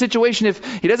that's a situation if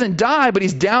he doesn't die, but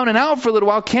he's down and out for a little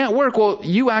while, can't work. Well,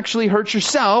 you actually hurt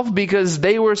yourself because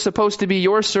they were supposed to be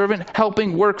your servant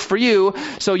helping work for you.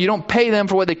 So you don't pay them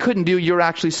for what they couldn't do. You're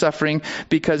actually suffering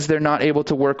because they're not able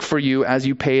to work for you as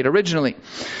you paid originally.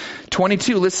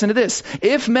 22, listen to this.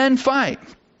 If men fight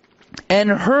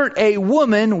and hurt a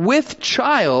woman with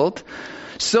child,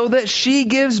 so that she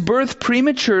gives birth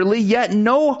prematurely, yet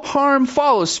no harm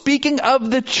follows. Speaking of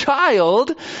the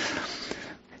child,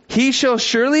 he shall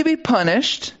surely be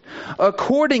punished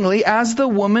accordingly as the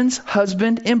woman's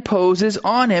husband imposes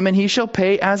on him, and he shall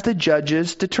pay as the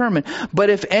judges determine. But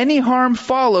if any harm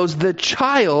follows the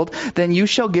child, then you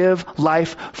shall give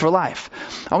life for life.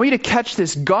 I want you to catch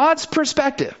this. God's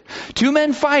perspective. Two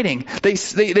men fighting. They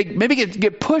maybe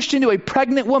get pushed into a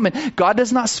pregnant woman. God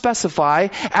does not specify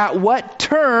at what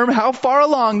term, how far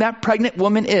along that pregnant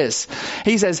woman is.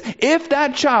 He says, if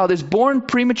that child is born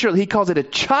prematurely, he calls it a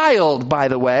child, by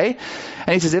the way.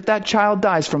 And he says, if that child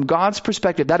dies, from God's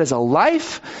perspective, that is a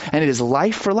life, and it is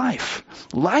life for life.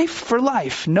 Life for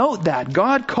life. Note that.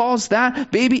 God calls that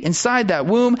baby inside that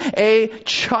womb a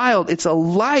child. It's a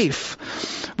life.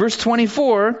 Verse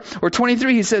 24 or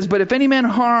 23, he says, but if any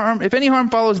harm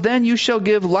follows, then you shall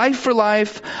give life for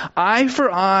life, eye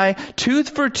for eye,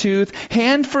 tooth for tooth,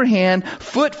 hand for hand,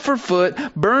 foot for foot,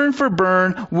 burn for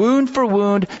burn, wound for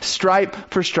wound, stripe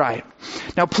for stripe.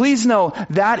 Now please know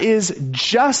that is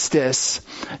justice,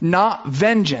 not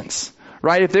vengeance.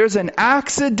 Right? If there's an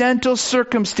accidental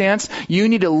circumstance, you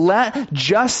need to let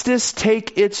justice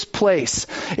take its place.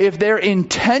 If they're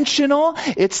intentional,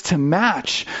 it's to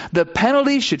match. The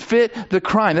penalty should fit the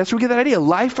crime. That's where we get that idea.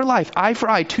 Life for life, eye for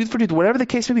eye, tooth for tooth, whatever the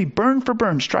case may be, burn for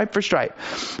burn, stripe for stripe.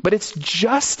 But it's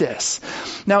justice.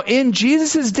 Now in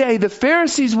Jesus' day, the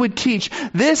Pharisees would teach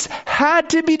this had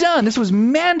to be done. This was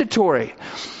mandatory.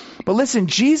 But listen,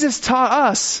 Jesus taught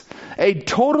us a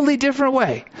totally different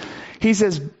way. He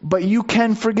says, but you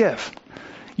can forgive.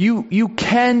 You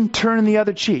can turn the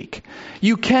other cheek.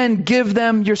 You can give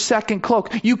them your second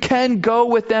cloak. You can go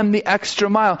with them the extra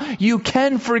mile. You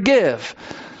can forgive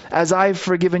as I've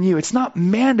forgiven you. It's not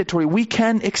mandatory. We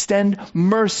can extend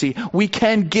mercy. We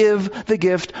can give the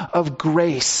gift of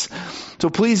grace. So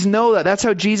please know that. That's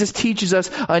how Jesus teaches us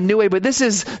a new way. But this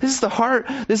is the heart.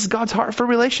 This is God's heart for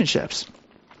relationships.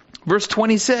 Verse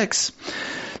 26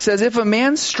 says, if a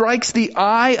man strikes the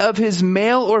eye of his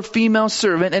male or female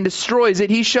servant and destroys it,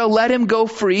 he shall let him go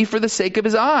free for the sake of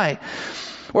his eye.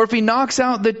 Or if he knocks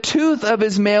out the tooth of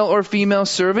his male or female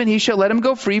servant, he shall let him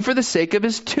go free for the sake of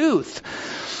his tooth.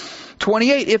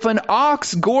 28, if an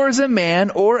ox gores a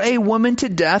man or a woman to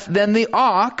death, then the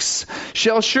ox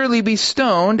shall surely be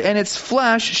stoned, and its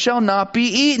flesh shall not be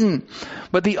eaten.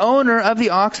 But the owner of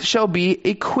the ox shall be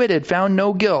acquitted, found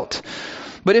no guilt.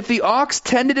 But if the ox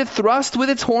tended to thrust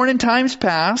with its horn in times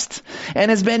past,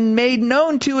 and has been made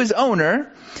known to his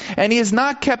owner, and he has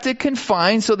not kept it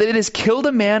confined, so that it has killed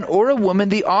a man or a woman,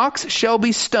 the ox shall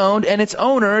be stoned, and its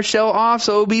owner shall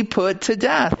also be put to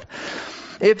death.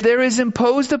 If there is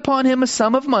imposed upon him a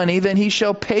sum of money, then he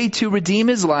shall pay to redeem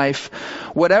his life,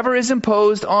 whatever is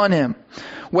imposed on him.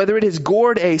 Whether it has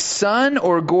gored a son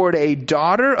or gored a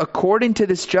daughter, according to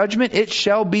this judgment, it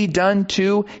shall be done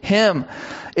to him.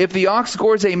 If the ox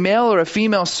gores a male or a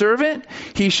female servant,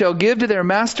 he shall give to their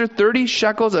master 30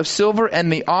 shekels of silver,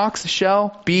 and the ox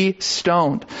shall be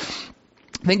stoned.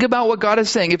 Think about what God is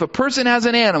saying. If a person has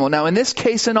an animal, now in this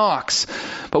case an ox,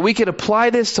 but we could apply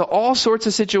this to all sorts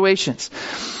of situations.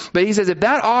 But he says if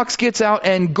that ox gets out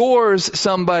and gores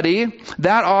somebody,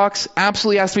 that ox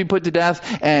absolutely has to be put to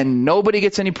death, and nobody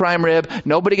gets any prime rib,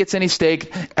 nobody gets any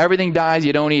steak, everything dies,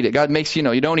 you don't eat it. God makes you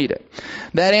know you don't eat it.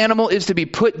 That animal is to be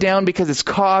put down because it's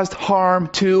caused harm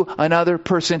to another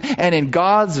person. And in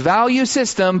God's value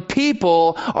system,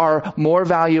 people are more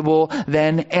valuable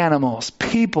than animals.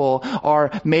 People are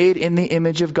made in the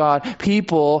image of God.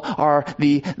 People are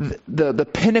the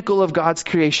pinnacle of God's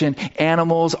creation.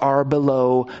 Animals are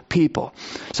below people.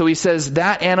 So he says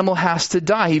that animal has to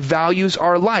die. He values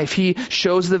our life. He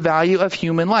shows the value of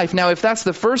human life. Now, if that's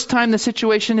the first time the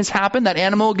situation has happened, that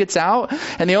animal gets out,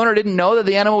 and the owner didn't know that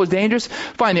the animal was dangerous,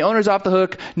 fine, the owner's off the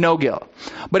hook, no guilt.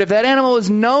 But if that animal is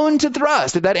known to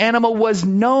thrust, if that animal was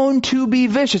known to be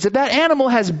vicious, if that animal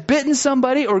has bitten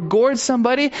somebody or gored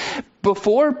somebody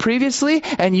previously,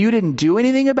 and you didn't do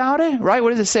anything about it, right? What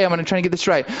does it say? I'm going to try and get this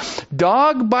right.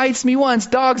 Dog bites me once,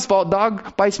 dog's fault.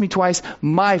 Dog bites me twice,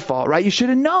 my fault, right? You should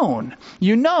have known.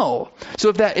 You know. So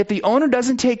if the owner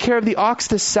doesn't take care of the ox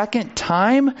the second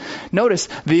time, notice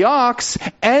the ox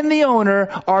and the owner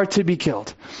are to be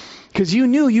killed. Because you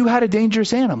knew you had a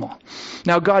dangerous animal.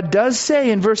 Now, God does say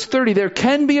in verse 30, there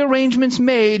can be arrangements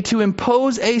made to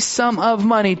impose a sum of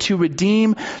money to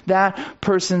redeem that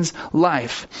person's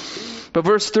life. But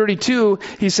verse 32,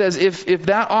 he says, if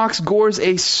that ox gores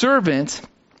a servant,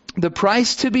 the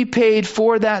price to be paid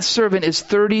for that servant is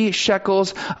 30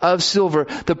 shekels of silver.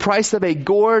 The price of a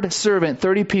gored servant,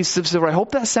 30 pieces of silver. I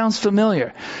hope that sounds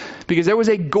familiar. Because there was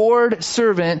a gored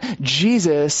servant,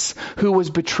 Jesus, who was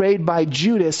betrayed by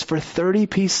Judas for 30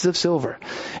 pieces of silver.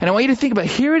 And I want you to think about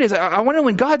it. Here it is. I wonder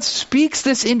when God speaks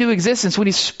this into existence, when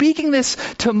he's speaking this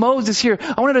to Moses here,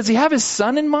 I wonder, does he have his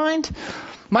son in mind?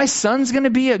 My son's going to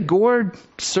be a gored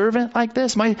servant like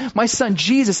this? My son,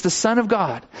 Jesus, the Son of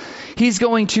God, he's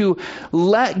going to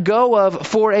let go of,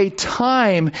 for a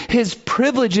time, his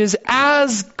privileges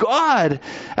as God,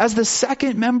 as the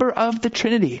second member of the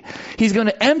Trinity. He's going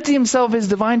to empty himself of his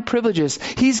divine privileges.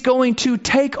 He's going to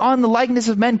take on the likeness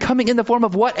of men, coming in the form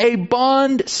of what? A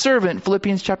bond servant,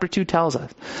 Philippians chapter 2 tells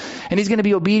us. And he's going to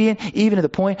be obedient even to the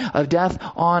point of death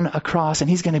on a cross. And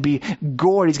he's going to be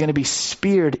gored. He's going to be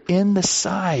speared in the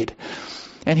side.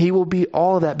 And he will be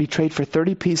all of that betrayed for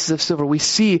 30 pieces of silver. We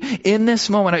see in this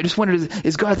moment, I just wondered,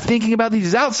 is God thinking about these?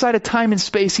 He's outside of time and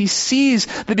space. He sees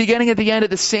the beginning and the end at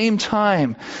the same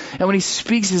time. And when he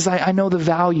speaks, he says, I know the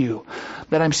value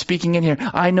that I'm speaking in here.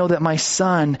 I know that my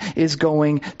son is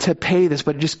going to pay this.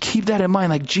 But just keep that in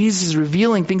mind. Like Jesus is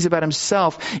revealing things about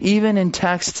himself, even in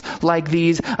texts like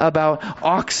these about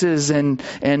oxes and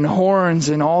horns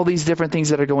and all these different things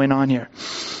that are going on here.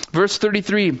 Verse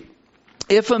 33.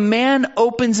 If a man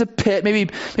opens a pit, maybe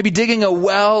digging a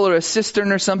well or a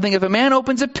cistern or something, if a man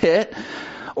opens a pit,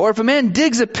 or if a man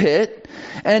digs a pit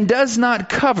and does not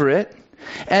cover it,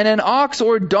 and an ox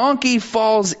or donkey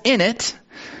falls in it,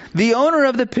 the owner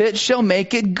of the pit shall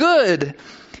make it good.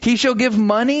 He shall give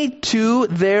money to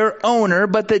their owner,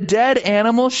 but the dead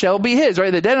animal shall be his,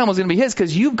 right? The dead animal is going to be his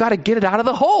because you've got to get it out of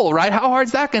the hole, right? How hard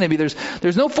is that going to be?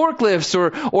 There's no forklifts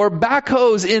or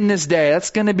backhoes in this day. That's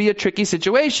going to be a tricky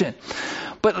situation.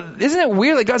 But isn't it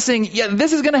weird that God's saying, yeah,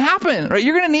 this is going to happen, right?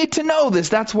 You're going to need to know this.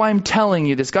 That's why I'm telling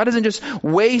you this. God doesn't just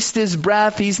waste his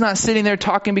breath. He's not sitting there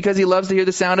talking because he loves to hear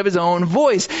the sound of his own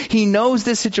voice. He knows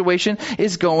this situation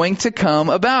is going to come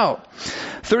about.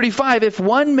 35, if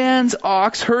one man's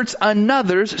ox hurts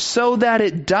another's so that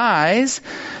it dies,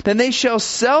 then they shall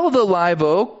sell the live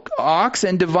ox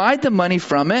and divide the money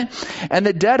from it, and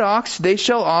the dead ox they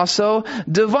shall also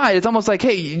divide. It's almost like,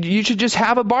 hey, you should just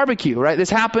have a barbecue, right? This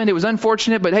happened, it was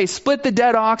unfortunate, but hey, split the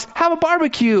dead ox, have a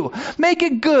barbecue, make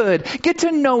it good, get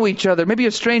to know each other. Maybe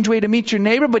a strange way to meet your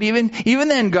neighbor, but even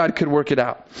then God could work it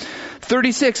out.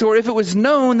 36, or if it was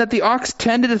known that the ox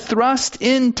tended to thrust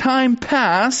in time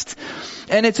past,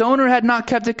 and its owner had not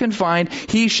kept it confined,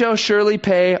 he shall surely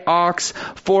pay ox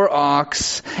for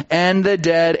ox, and the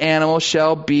dead animal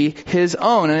shall be his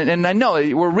own. And I know,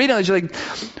 we're reading this, you're like,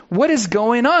 what is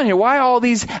going on here? Why all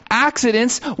these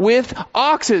accidents with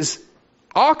oxes?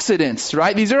 Oxidants,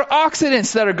 right? These are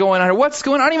oxidants that are going on. What's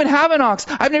going on? I don't even have an ox.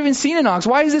 I've never even seen an ox.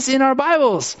 Why is this in our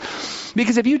Bibles?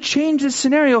 Because if you change this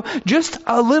scenario just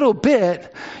a little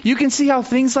bit, you can see how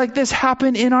things like this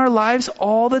happen in our lives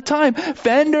all the time.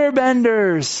 Fender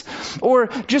benders. Or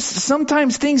just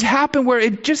sometimes things happen where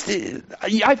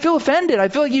I feel offended. I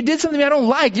feel like you did something I don't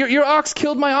like. Your ox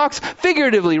killed my ox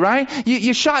figuratively, right?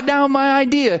 You shot down my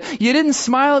idea. You didn't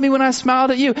smile at me when I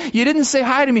smiled at you. You didn't say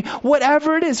hi to me.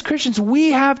 Whatever it is, Christians,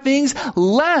 we have things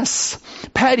less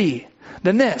petty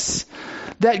than this.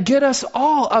 that get us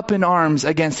all up in arms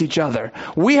against each other.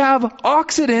 We have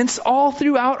accidents all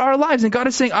throughout our lives. And God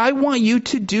is saying, I want you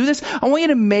to do this. I want you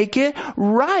to make it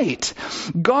right.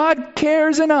 God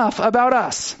cares enough about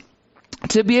us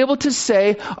to be able to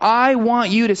say, I want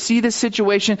you to see this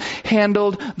situation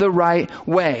handled the right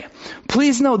way.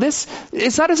 Please know this,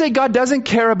 it's not to say God doesn't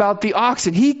care about the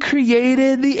oxen. He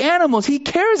created the animals. He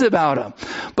cares about them.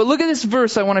 But look at this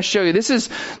verse I want to show you. This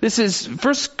is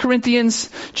 1 Corinthians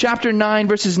chapter 9,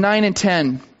 verses 9 and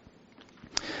 10.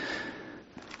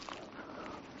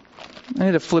 I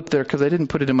need to flip there because I didn't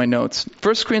put it in my notes.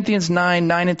 1 Corinthians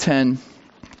 9 and 10.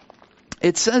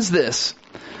 It says this.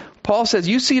 Paul says,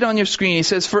 you see it on your screen. He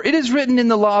says, for it is written in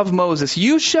the law of Moses,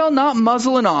 you shall not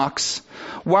muzzle an ox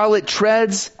while it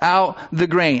treads out the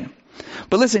grain.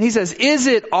 But listen, he says, is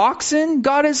it oxen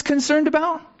God is concerned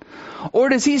about? Or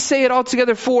does he say it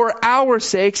altogether for our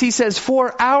sakes? He says,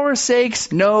 for our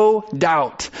sakes, no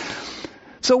doubt.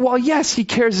 So while yes, he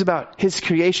cares about his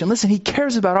creation, listen, he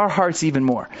cares about our hearts even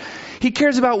more. He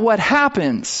cares about what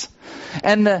happens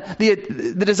and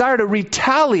the desire to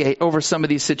retaliate over some of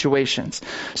these situations.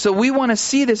 So we want to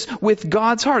see this with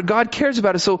God's heart. God cares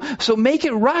about it. So make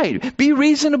it right. Be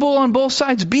reasonable on both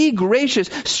sides. Be gracious.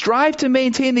 Strive to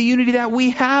maintain the unity that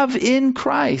we have in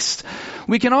Christ.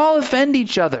 We can all offend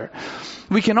each other.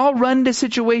 We can all run into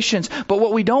situations, but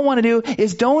what we don't want to do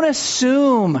is don't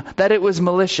assume that it was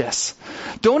malicious.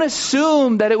 Don't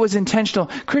assume that it was intentional.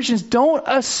 Christians, don't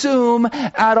assume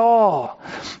at all.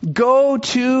 Go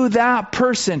to that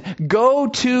person. Go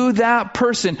to that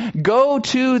person. Go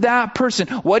to that person.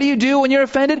 What do you do when you're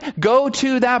offended? Go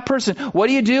to that person. What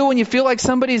do you do when you feel like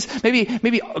somebody's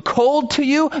maybe cold to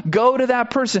you? Go to that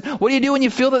person. What do you do when you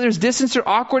feel that there's distance or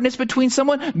awkwardness between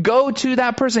someone? Go to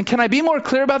that person. Can I be more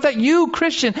clear about that? You,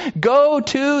 Christian, go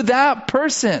to that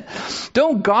person.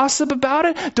 Don't gossip about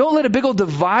it. Don't let a big old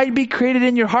divide be created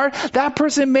in your heart. That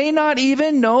person may not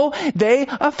even know they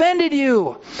offended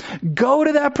you. Go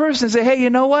to that person and say, hey, you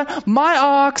know what? My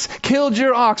ox killed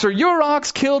your ox, or your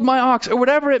ox killed my ox, or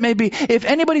whatever it may be. If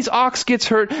anybody's ox gets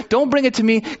hurt, don't bring it to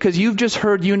me because you've just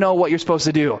heard you know what you're supposed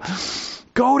to do.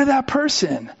 Go to that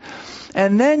person.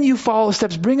 And then you follow the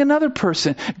steps. Bring another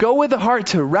person. Go with the heart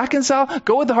to reconcile.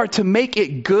 Go with the heart to make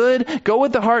it good. Go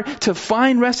with the heart to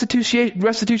find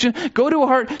restitution. Go to a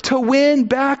heart to win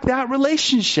back that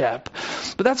relationship.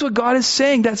 But that's what God is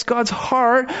saying. That's God's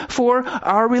heart for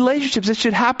our relationships. This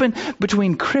should happen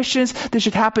between Christians. This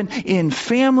should happen in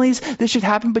families. This should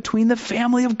happen between the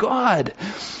family of God.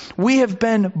 We have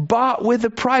been bought with a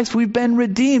price. We've been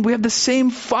redeemed. We have the same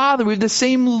Father. We have the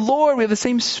same Lord. We have the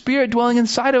same Spirit dwelling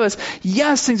inside of us.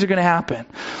 Yes, things are going to happen.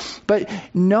 But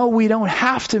no, we don't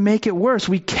have to make it worse.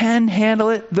 We can handle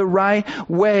it the right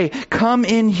way. Come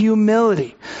in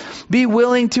humility. Be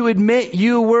willing to admit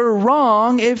you were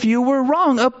wrong if you were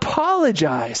wrong.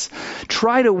 Apologize.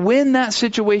 Try to win that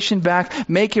situation back.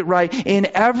 Make it right. In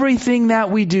everything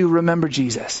that we do, remember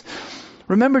Jesus.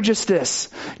 Remember just this.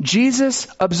 Jesus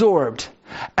absorbed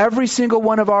every single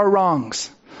one of our wrongs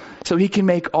so he can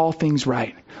make all things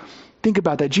right. Think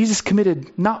about that. Jesus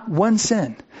committed not one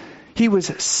sin. He was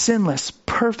sinless,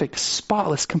 perfect,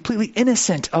 spotless, completely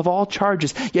innocent of all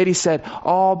charges. Yet he said,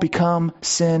 all become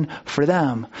sin for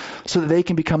them so that they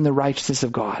can become the righteousness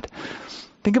of God.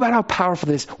 Think about how powerful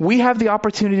this is. We have the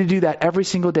opportunity to do that every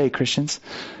single day, Christians.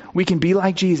 We can be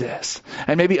like Jesus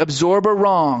and maybe absorb a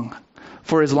wrong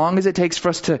for as long as it takes for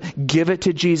us to give it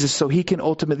to Jesus so he can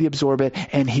ultimately absorb it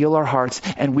and heal our hearts,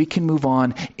 and we can move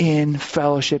on in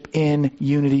fellowship, in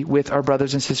unity with our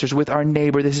brothers and sisters, with our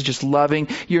neighbor. This is just loving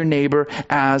your neighbor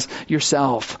as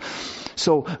yourself.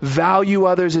 So value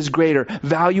others as greater.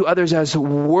 Value others as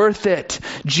worth it.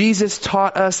 Jesus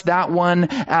taught us that one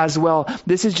as well.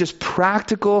 This is just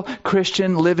practical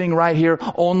Christian living right here,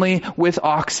 only with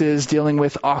oxes, dealing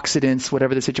with accidents,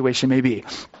 whatever the situation may be.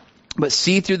 But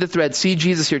see through the thread. See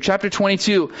Jesus here. Chapter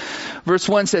 22, verse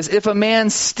 1 says, if a man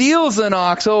steals an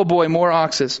ox, oh boy, more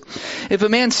oxes. If a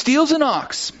man steals an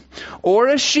ox or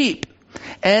a sheep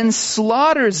and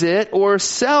slaughters it or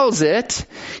sells it,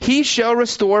 he shall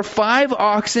restore 5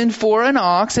 oxen for an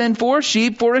ox and 4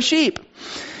 sheep for a sheep.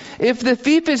 If the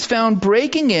thief is found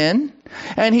breaking in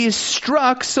and he is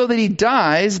struck so that he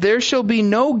dies, there shall be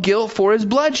no guilt for his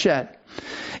bloodshed.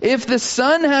 If the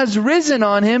sun has risen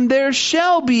on him, there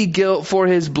shall be guilt for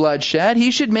his bloodshed.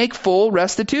 He should make full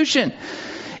restitution.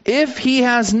 If he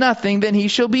has nothing, then he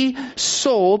shall be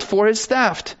sold for his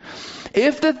theft.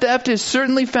 If the theft is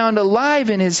certainly found alive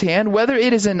in his hand, whether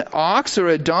it is an ox or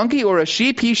a donkey or a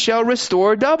sheep, he shall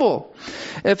restore double.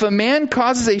 If a man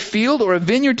causes a field or a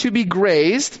vineyard to be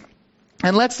grazed,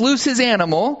 and lets loose his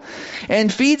animal,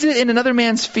 and feeds it in another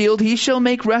man's field, he shall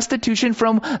make restitution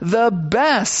from the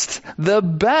best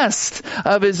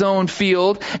of his own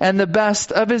field, and the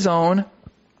best of his own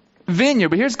vineyard.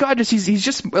 But here's God, he's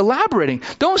just elaborating.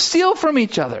 Don't steal from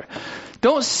each other.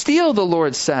 Don't steal, the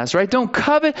Lord says, right? Don't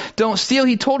covet, don't steal.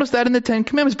 He told us that in the Ten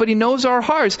Commandments, but he knows our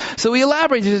hearts. So he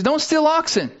elaborates. He says, don't steal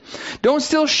oxen. Don't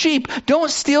steal sheep.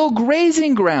 Don't steal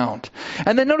grazing ground.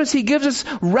 And then notice he gives us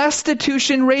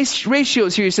restitution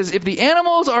ratios here. He says, if the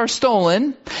animals are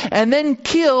stolen and then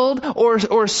killed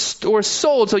or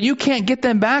sold so you can't get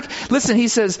them back, listen, he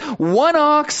says, 1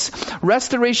 ox,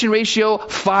 restoration ratio,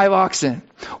 5 oxen.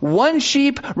 1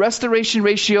 sheep, restoration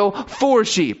ratio, 4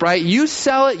 sheep, right? You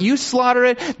sell it, you slaughter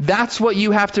it, that's what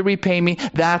you have to repay me.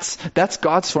 That's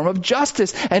God's form of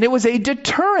justice. And it was a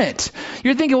deterrent.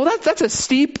 You're thinking, well, that's a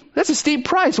steep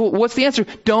price. Well, what's the answer?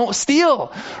 Don't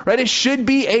steal, right? It should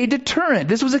be a deterrent.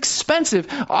 This was expensive.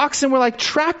 Oxen were like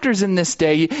tractors in this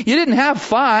day. You didn't have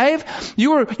 5.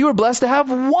 You were blessed to have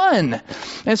 1.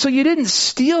 And so you didn't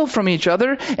steal from each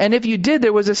other. And if you did,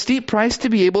 there was a steep price to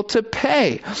be able to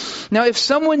pay. Now, if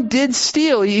someone did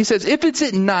steal, he says, if it's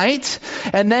at night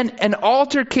and then an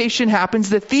altercation happens,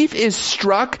 the thief is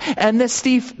struck and the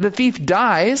thief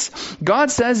dies, God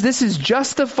says this is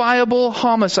justifiable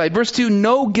homicide. Verse 2,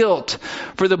 no guilt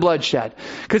for the bloodshed.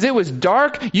 Because it was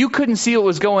dark, you couldn't see what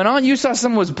was going on. You saw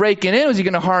someone was breaking in. Was he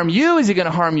going to harm you? Is he going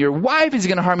to harm your wife? Is he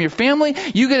going to harm your family?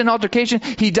 You get an altercation,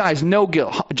 he dies. No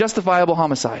guilt. Justifiable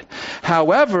homicide.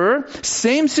 However,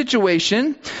 same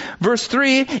situation. Verse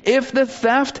 3, if the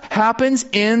theft happens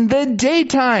in the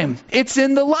daytime, it's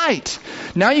in the light.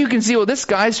 Now you can see, well, this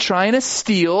guy's trying to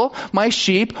steal my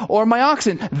sheep or my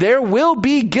oxen. There will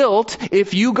be guilt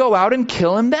if you go out and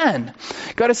kill him then.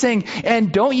 God is saying,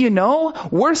 and don't you know,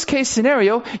 worst case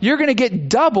scenario, you're going to get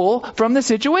double from the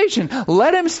situation.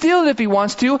 Let him steal it if he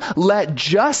wants to. Let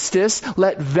justice,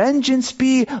 let vengeance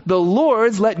be the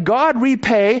Lord's. Let God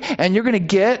repay, and you're going to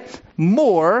get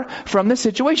more from the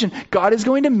situation. God is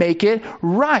going to make it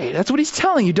right. That's what he's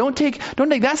telling you. Don't take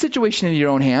that situation into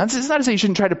your own hands. It's not to say you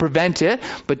shouldn't try to prevent it,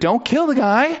 but don't kill the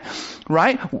guy,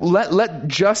 right? Let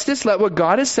justice, let what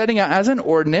God is setting out as an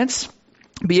ordinance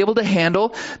be able to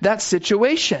handle that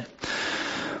situation.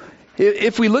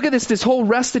 If we look at this whole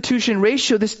restitution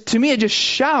ratio, to me, it just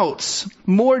shouts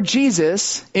more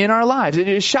Jesus in our lives. It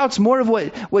just shouts more of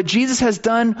what Jesus has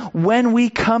done when we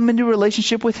come into a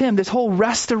relationship with him. This whole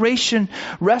restoration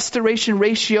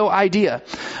ratio idea.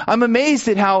 I'm amazed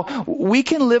at how we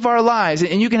can live our lives,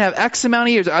 and you can have X amount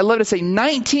of years. I love to say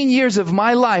 19 years of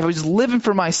my life, I was living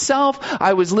for myself.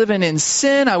 I was living in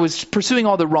sin. I was pursuing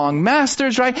all the wrong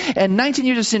masters, right? And 19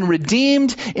 years of sin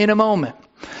redeemed in a moment.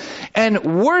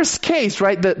 And worst case,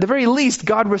 right, the very least,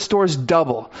 God restores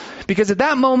double. Because at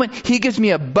that moment, he gives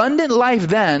me abundant life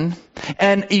then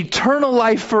and eternal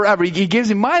life forever. He gives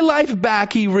me my life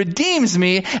back. He redeems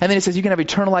me. And then he says, you can have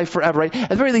eternal life forever, right? At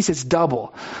the very least, it's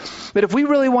double. But if we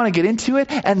really want to get into it,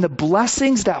 and the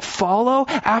blessings that follow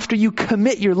after you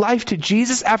commit your life to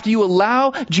Jesus, after you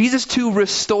allow Jesus to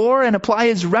restore and apply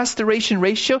his restoration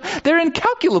ratio, they're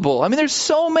incalculable. I mean, there's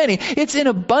so many. It's in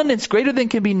abundance, greater than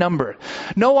can be numbered.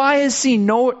 No eye has seen,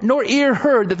 nor ear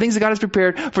heard the things that God has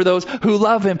prepared for those who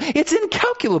love him. It's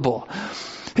incalculable.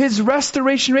 His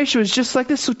restoration ratio is just like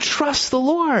this, so trust the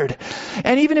Lord.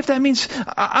 And even if that means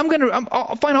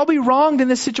I'll be wronged in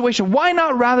this situation. Why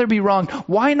not rather be wronged?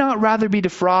 Why not rather be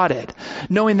defrauded?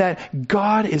 Knowing that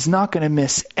God is not going to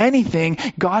miss anything.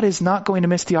 God is not going to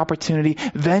miss the opportunity.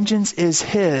 Vengeance is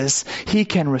his. He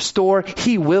can restore.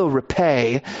 He will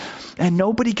repay. And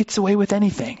nobody gets away with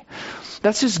anything.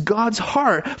 That's just God's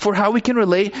heart for how we can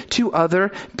relate to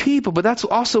other people. But that's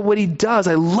also what he does.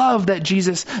 I love that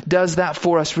Jesus does that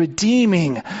for us,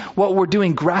 redeeming what we're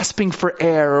doing, grasping for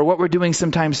air, or what we're doing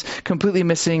sometimes completely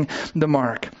missing the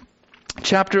mark.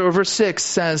 Verse 6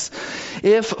 says,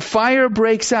 if fire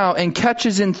breaks out and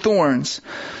catches in thorns,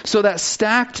 so that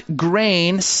stacked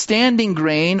grain, standing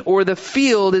grain, or the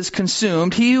field is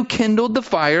consumed, he who kindled the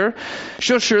fire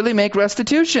shall surely make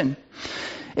restitution.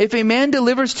 If a man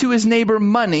delivers to his neighbor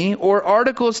money or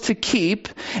articles to keep,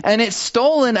 and it's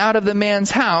stolen out of the man's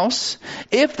house,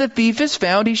 if the thief is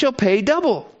found, he shall pay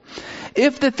double.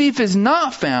 If the thief is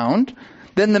not found,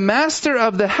 Then the master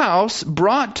of the house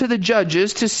brought to the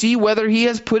judges to see whether he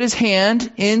has put his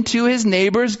hand into his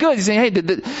neighbor's goods. He's saying,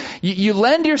 hey, you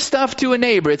lend your stuff to a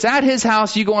neighbor. It's at his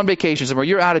house. You go on vacation somewhere.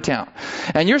 You're out of town.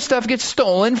 And your stuff gets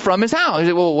stolen from his house.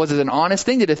 Well, was it an honest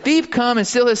thing? Did a thief come and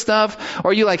steal his stuff?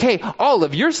 Or are you like, hey, all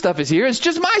of your stuff is here. It's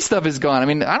just my stuff is gone. I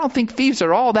mean, I don't think thieves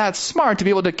are all that smart to be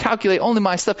able to calculate only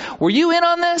my stuff. Were you in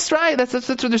on this, right? That's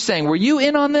what they're saying. Were you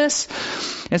in on this?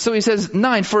 And so he says,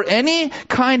 9, for any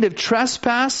kind of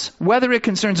trespass, whether it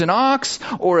concerns an ox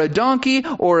or a donkey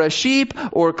or a sheep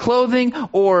or clothing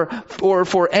or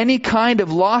for any kind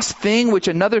of lost thing which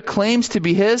another claims to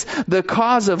be his, the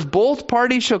cause of both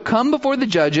parties shall come before the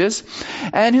judges,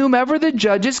 and whomever the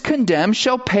judges condemn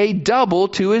shall pay double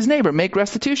to his neighbor. Make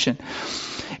restitution.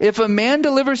 If a man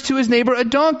delivers to his neighbor a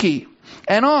donkey,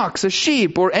 an ox, a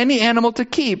sheep, or any animal to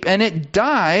keep, and it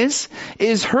dies,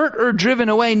 is hurt or driven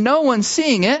away, no one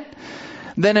seeing it,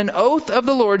 then an oath of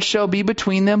the Lord shall be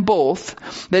between them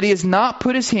both, that he has not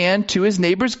put his hand to his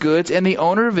neighbor's goods, and the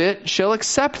owner of it shall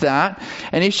accept that,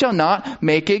 and he shall not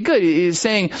make it good. He's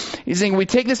saying, we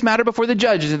take this matter before the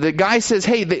judges. The guy says,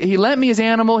 hey, he lent me his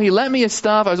animal, he lent me his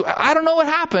stuff. I don't know what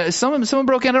happened. Someone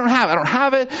broke in, I don't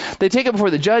have it. They take it before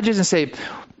the judges and say,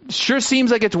 sure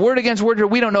seems like it's word against word here.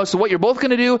 We don't know. So what you're both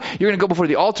going to do, you're going to go before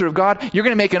the altar of God. You're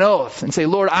going to make an oath and say,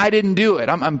 Lord, I didn't do it.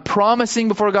 I'm promising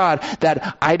before God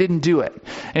that I didn't do it.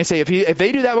 And you say, if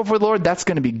they do that before the Lord, that's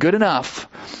going to be good enough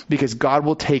because God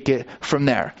will take it from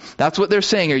there. That's what they're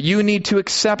saying here. You need to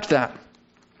accept that.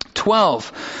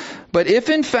 12. But if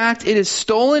in fact it is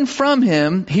stolen from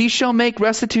him, he shall make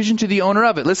restitution to the owner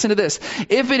of it. Listen to this.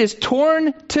 If it is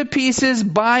torn to pieces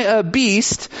by a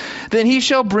beast, then he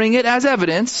shall bring it as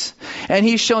evidence, and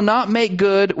he shall not make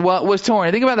good what was torn.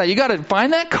 Think about that. You got to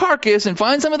find that carcass and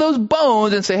find some of those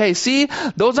bones and say, hey, see,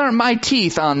 those aren't my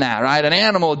teeth on that, right? An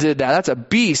animal did that. That's a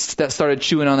beast that started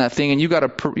chewing on that thing, and you got to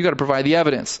provide the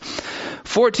evidence.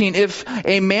 14, if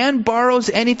a man borrows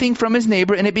anything from his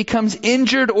neighbor and it becomes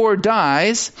injured or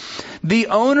dies, the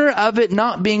owner of it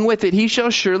not being with it, he shall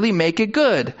surely make it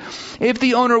good. If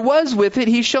the owner was with it,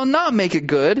 he shall not make it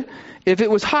good. If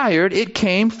it was hired, it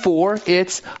came for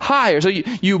its hire. So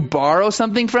you borrow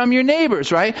something from your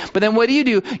neighbors, right? But then what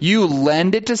do? You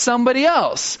lend it to somebody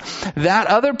else. That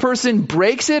other person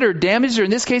breaks it or damages it, or in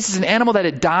this case it's an animal that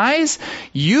it dies.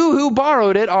 You who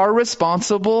borrowed it are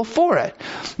responsible for it.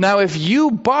 Now if you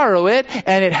borrow it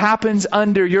and it happens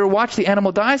under your watch, the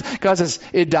animal dies, God says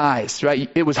it dies, right?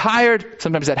 It was hired.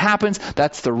 Sometimes that happens.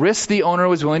 That's the risk the owner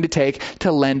was willing to take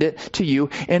to lend it to you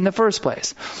in the first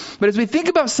place. But as we think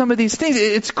about some of these things,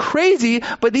 it's crazy,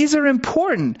 but these are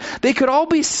important. They could all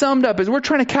be summed up as we're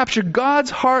trying to capture God's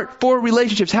heart for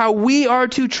relationships, how we are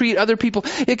to treat other people.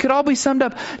 It could all be summed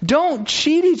up. Don't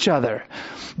cheat each other.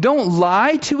 Don't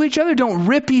lie to each other. Don't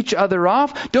rip each other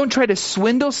off. Don't try to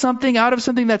swindle something out of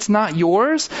something that's not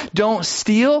yours. Don't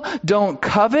steal. Don't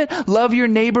covet. Love your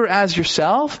neighbor as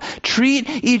yourself. Treat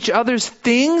each other's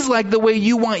things like the way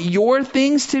you want your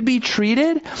things to be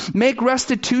treated. Make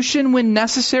restitution when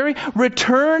necessary.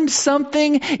 Return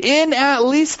something in at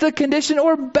least the condition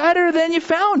or better than you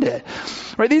found it.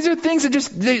 Right? These are things that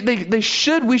just,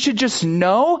 we should just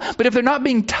know. But if they're not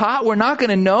being taught, we're not going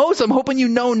to know. So I'm hoping you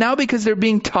know now because they're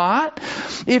being taught.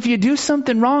 If you do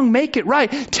something wrong, make it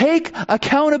right. Take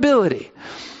accountability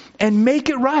and make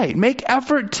it right. Make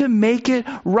effort to make it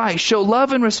right. Show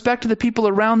love and respect to the people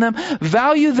around them.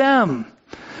 Value them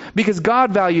because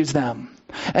God values them.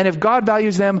 And if God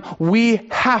values them, we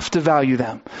have to value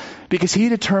them because He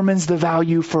determines the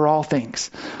value for all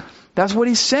things. That's what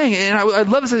He's saying. And I'd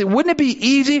love to say, wouldn't it be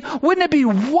easy? Wouldn't it be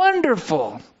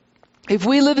wonderful if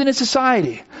we lived in a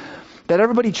society that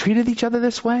everybody treated each other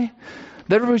this way?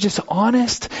 That everybody was just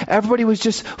honest. Everybody was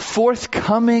just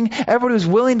forthcoming. Everybody was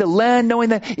willing to lend, knowing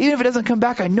that even if it doesn't come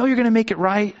back, I know you're going to make it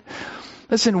right.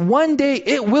 Listen, one day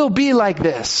it will be like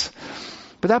this.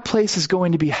 But that place is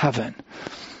going to be heaven.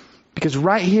 Because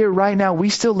right here, right now, we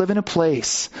still live in a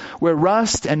place where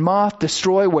rust and moth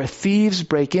destroy, where thieves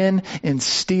break in and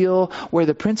steal, where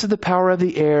the prince of the power of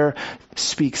the air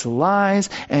speaks lies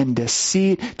and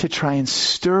deceit to try and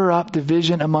stir up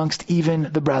division amongst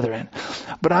even the brethren.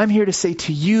 But I'm here to say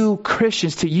to you,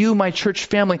 Christians, to you, my church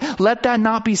family, let that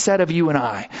not be said of you and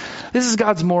I. This is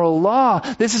God's moral law.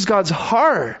 This is God's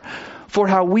heart for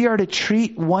how we are to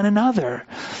treat one another.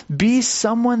 Be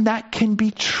someone that can be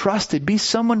trusted. Be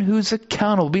someone who's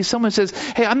accountable. Be someone who says,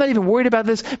 hey, I'm not even worried about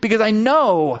this because I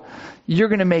know you're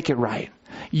going to make it right.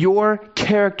 Your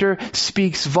character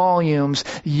speaks volumes.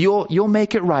 You'll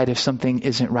make it right if something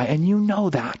isn't right. And you know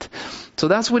that. So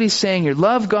that's what he's saying here.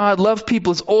 Love God, love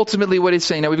people is ultimately what he's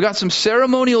saying. Now we've got some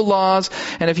ceremonial laws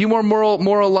and a few more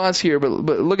moral laws here, but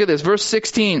look at this. Verse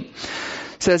 16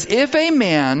 says, if a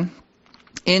man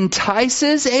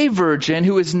entices a virgin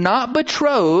who is not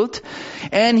betrothed,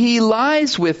 and he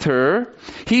lies with her,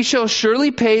 he shall surely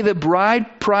pay the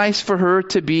bride price for her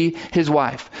to be his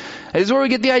wife. This is where we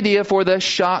get the idea for the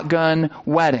shotgun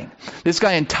wedding. This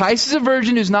guy entices a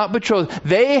virgin who's not betrothed.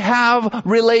 They have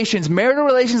relations, marital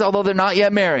relations, although they're not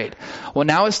yet married. Well,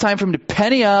 now it's time for him to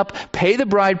penny up, pay the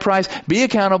bride price, be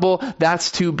accountable.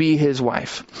 That's to be his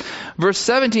wife. Verse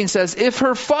 17 says, if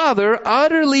her father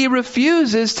utterly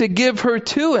refuses to give her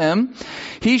to him,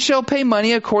 he shall pay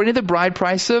money according to the bride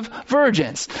price of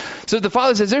virgins. So the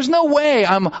father says, there's no way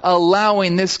I'm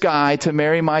allowing this guy to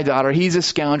marry my daughter. He's a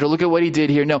scoundrel. Look at what he did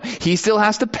here. No, he still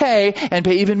has to pay and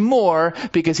pay even more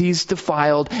because he's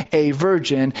defiled a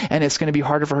virgin, and it's going to be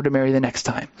harder for her to marry the next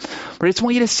time. But I just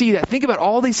want you to see that. Think about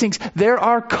all these things. There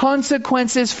are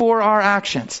consequences for our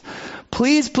actions.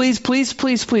 Please, please, please,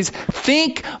 please, please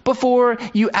think before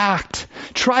you act.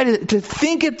 Try to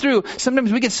think it through.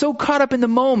 Sometimes we get so caught up in the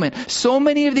moment. So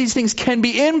many of these things can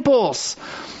be impulse.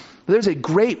 There's a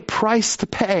great price to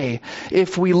pay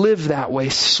if we live that way.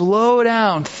 Slow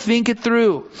down. Think it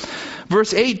through.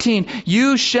 Verse 18,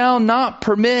 you shall not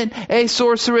permit a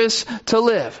sorceress to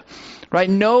live. Right?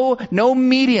 No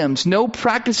mediums, no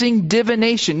practicing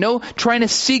divination, no trying to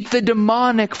seek the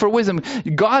demonic for wisdom.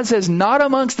 God says, not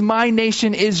amongst my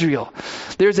nation Israel.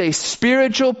 There's a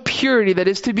spiritual purity that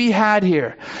is to be had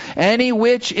here. Any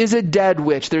witch is a dead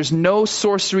witch. There's no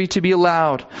sorcery to be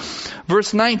allowed.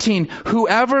 Verse 19,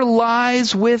 whoever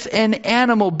lies with an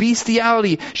animal,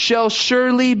 bestiality, shall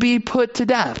surely be put to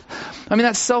death. I mean,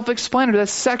 that's self-explanatory.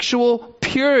 That's sexual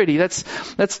purity.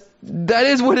 That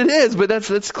is what it is, but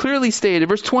that's clearly stated.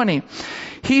 Verse 20,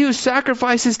 he who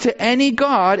sacrifices to any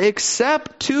god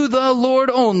except to the Lord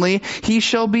only, he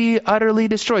shall be utterly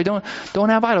destroyed. Don't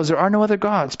have idols. There are no other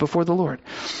gods before the Lord.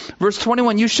 Verse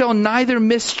 21, you shall neither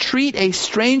mistreat a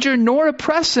stranger nor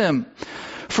oppress him,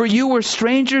 for you were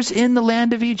strangers in the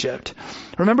land of Egypt.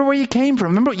 Remember where you came from.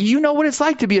 Remember, you know what it's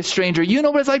like to be a stranger. You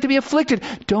know what it's like to be afflicted.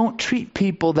 Don't treat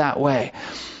people that way.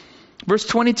 Verse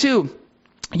 22,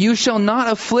 you shall not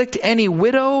afflict any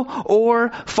widow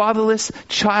or fatherless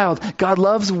child. God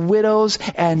loves widows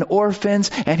and orphans,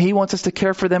 and he wants us to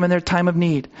care for them in their time of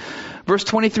need. Verse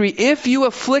 23, if you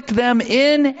afflict them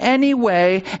in any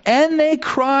way, and they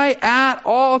cry at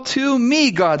all to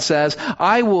me, God says,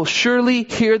 I will surely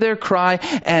hear their cry,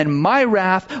 and my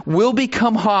wrath will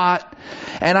become hot,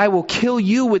 and I will kill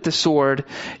you with the sword.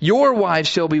 Your wives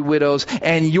shall be widows,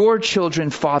 and your children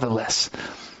fatherless.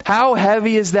 How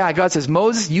heavy is that? God says,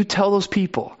 Moses, you tell those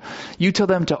people. You tell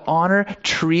them to honor,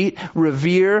 treat,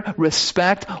 revere,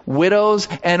 respect widows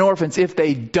and orphans. If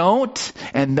they don't,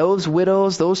 and those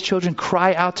widows, those children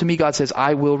cry out to me, God says,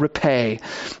 I will repay.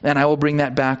 And I will bring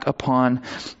that back upon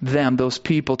them, those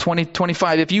people.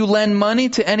 25, if you lend money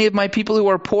to any of my people who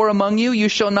are poor among you, you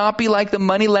shall not be like the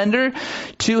money lender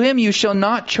to him. You shall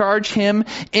not charge him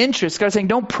interest. God is saying,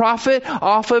 don't profit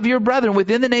off of your brethren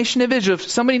within the nation of Israel. If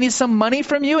somebody needs some money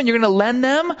from you and you're going to lend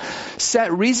them,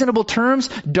 set reasonable terms.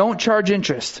 Don't charge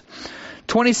interest.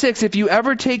 26, if you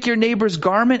ever take your neighbor's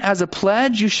garment as a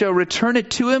pledge, you shall return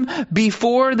it to him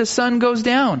before the sun goes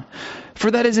down. For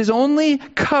that is his only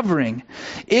covering.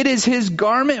 It is his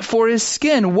garment for his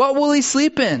skin. What will he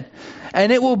sleep in?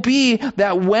 And it will be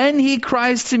that when he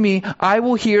cries to me, I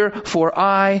will hear, for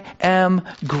I am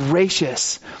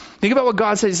gracious. Think about what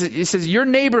God says. He says, your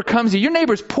neighbor comes to you. Your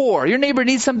neighbor's poor. Your neighbor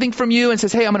needs something from you and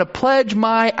says, hey, I'm going to pledge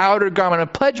my outer garment. I'm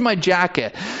going to pledge my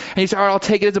jacket. And you say, all right, I'll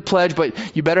take it as a pledge,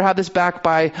 but you better have this back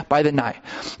by the night.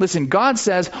 Listen, God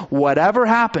says, whatever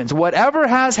happens, whatever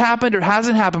has happened or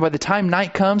hasn't happened, by the time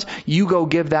night comes, you go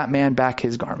give that man back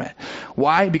his garment.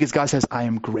 Why? Because God says, I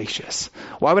am gracious.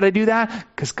 Why would I do that?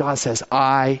 Because God says,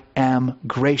 I am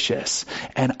gracious.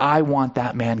 And I want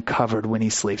that man covered when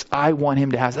he sleeps. I want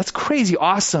him to have, that's crazy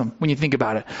awesome when you think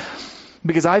about it.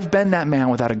 Because I've been that man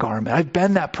without a garment. I've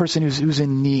been that person who's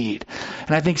in need.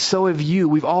 And I think so have you.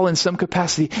 We've all in some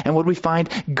capacity. And what do we find?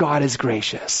 God is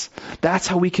gracious. That's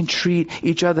how we can treat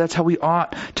each other. That's how we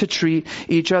ought to treat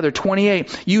each other.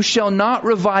 28, you shall not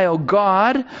revile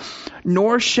God,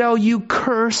 nor shall you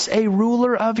curse a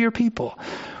ruler of your people.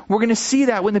 We're going to see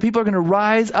that when the people are going to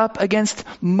rise up against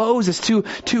Moses.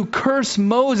 To curse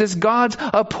Moses, God's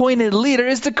appointed leader,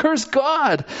 is to curse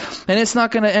God. And it's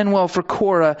not going to end well for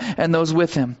Korah and those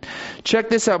with him. Check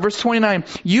this out. Verse 29.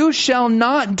 You shall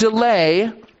not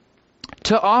delay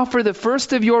to offer the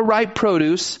first of your ripe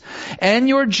produce and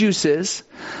your juices,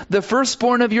 the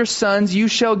firstborn of your sons you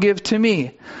shall give to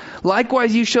me.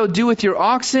 Likewise you shall do with your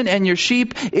oxen and your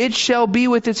sheep. It shall be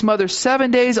with its mother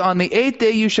 7 days. On the 8th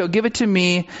day you shall give it to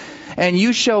me, and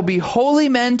you shall be holy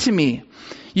men to me.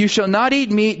 You shall not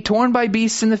eat meat torn by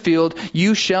beasts in the field.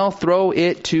 You shall throw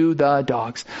it to the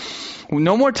dogs.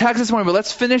 No more text this morning, but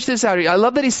let's finish this out. I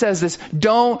love that he says this.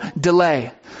 Don't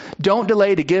delay. Don't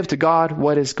delay to give to God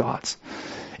what is God's.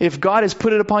 If God has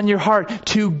put it upon your heart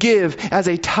to give as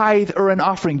a tithe or an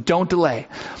offering, don't delay.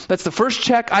 That's the first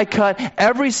check I cut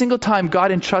every single time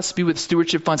God entrusts me with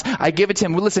stewardship funds. I give it to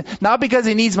him. Well, listen, not because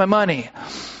he needs my money,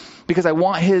 because I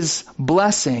want his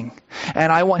blessing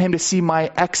and I want him to see my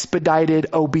expedited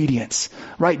obedience,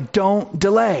 right? Don't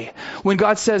delay. When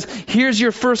God says, here's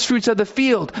your first fruits of the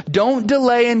field, don't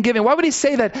delay in giving. Why would he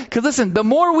say that? Because listen, the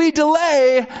more we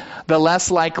delay, the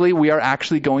less likely we are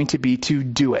actually going to be to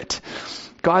do it.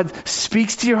 God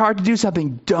speaks to your heart to do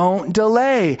something. Don't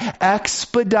delay.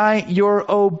 Expedite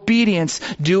your obedience.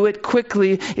 Do it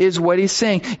quickly is what he's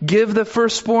saying. Give the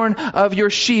firstborn of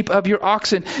your sheep, of your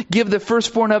oxen. Give the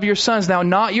firstborn of your sons. Now,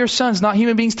 not your sons, not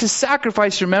human beings to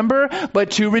sacrifice, remember,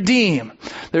 but to redeem.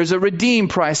 There's a redeem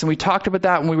price, and we talked about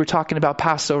that when we were talking about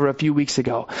Passover a few weeks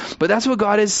ago. But that's what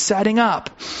God is setting up.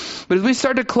 But as we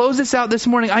start to close this out this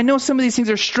morning, I know some of these things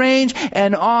are strange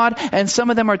and odd, and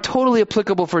some of them are totally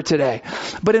applicable for today.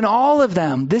 But in all of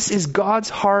them, this is God's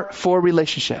heart for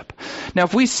relationship. Now,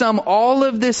 if we sum all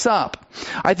of this up,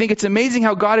 I think it's amazing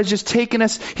how God has just taken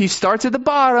us. He starts at the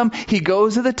bottom. He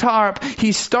goes to the top.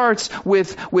 He starts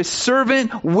with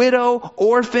servant, widow,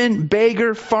 orphan,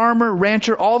 beggar, farmer,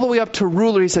 rancher, all the way up to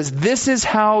ruler. He says, this is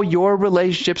how your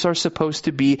relationships are supposed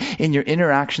to be in your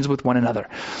interactions with one another.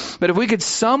 But if we could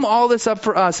sum all this up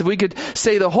for us, if we could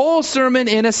say the whole sermon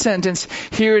in a sentence,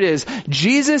 here it is.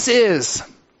 Jesus is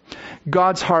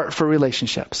God's heart for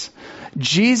relationships.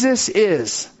 Jesus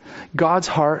is God's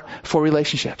heart for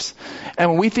relationships.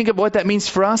 And when we think of what that means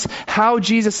for us, how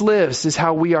Jesus lives is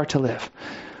how we are to live.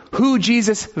 Who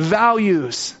Jesus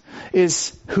values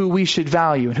is who we should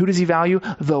value. And who does he value?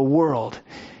 The world.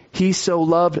 He so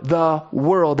loved the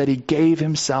world that he gave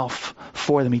himself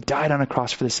for them. He died on a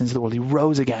cross for the sins of the world. He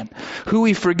rose again. Who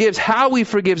he forgives, how he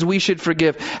forgives, we should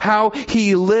forgive. How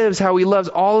he lives, how he loves,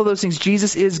 all of those things.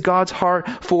 Jesus is God's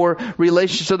heart for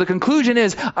relationships. So the conclusion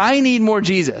is, I need more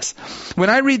Jesus. When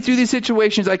I read through these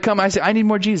situations, I say, I need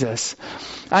more Jesus.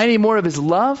 I need more of his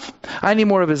love. I need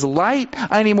more of his light.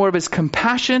 I need more of his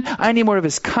compassion. I need more of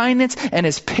his kindness and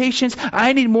his patience.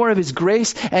 I need more of his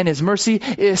grace and his mercy,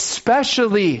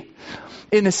 especially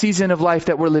in the season of life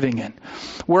that we're living in,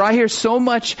 where I hear so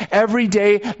much every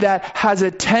day that has a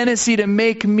tendency to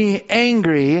make me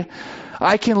angry.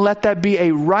 I can let that be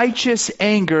a righteous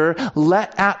anger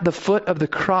let at the foot of the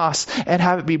cross and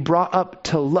have it be brought up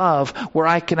to love, where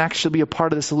I can actually be a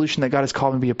part of the solution that God has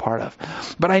called me to be a part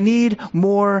of. But I need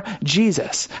more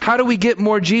Jesus. How do we get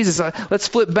more Jesus? Let's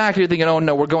flip back. You're thinking, oh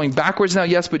no, we're going backwards now.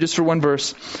 Yes, but just for one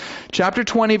verse. Chapter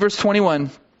 20, verse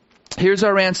 21. Here's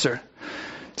our answer.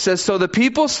 It says, so the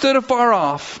people stood afar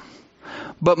off,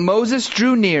 but Moses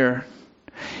drew near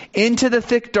into the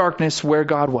thick darkness where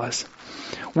God was.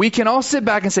 We can all sit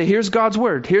back and say, here's God's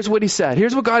word. Here's what he said.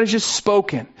 Here's what God has just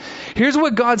spoken. Here's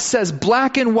what God says,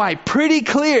 black and white, pretty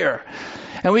clear.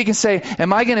 And we can say,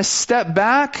 am I going to step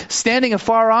back, standing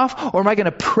afar off, or am I going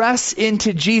to press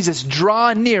into Jesus,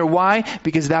 draw near? Why?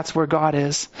 Because that's where God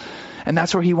is. And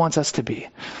that's where he wants us to be.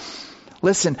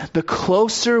 Listen, the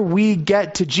closer we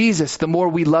get to Jesus, the more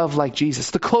we love like Jesus.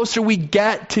 The closer we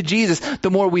get to Jesus, the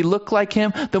more we look like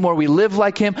him, the more we live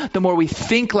like him, the more we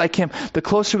think like him. The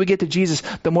closer we get to Jesus,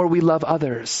 the more we love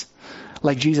others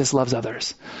like Jesus loves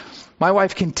others. My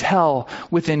wife can tell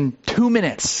within 2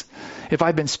 minutes if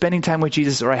I've been spending time with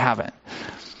Jesus or I haven't.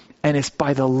 And it's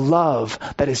by the love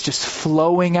that is just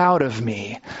flowing out of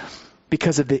me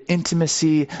because of the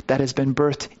intimacy that has been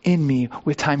birthed in me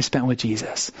with time spent with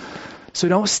Jesus. So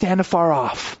don't stand afar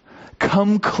off.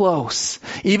 Come close.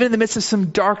 Even in the midst of some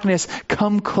darkness,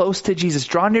 come close to Jesus.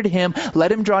 Draw near to him.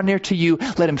 Let him draw near to you.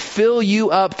 Let him fill you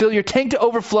up. Fill your tank to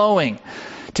overflowing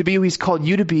to be who he's called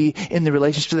you to be in the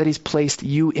relationship that he's placed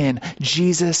you in.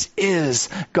 Jesus is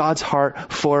God's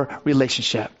heart for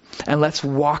relationship. And let's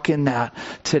walk in that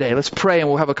today. Let's pray and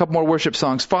we'll have a couple more worship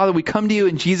songs. Father, we come to you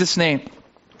in Jesus' name.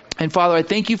 And Father, I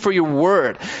thank you for your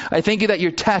word. I thank you that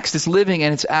your text is living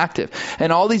and it's active.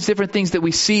 And all these different things that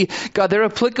we see, God, they're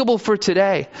applicable for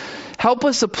today. Help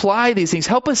us apply these things.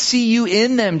 Help us see you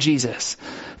in them, Jesus.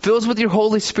 Fill us with your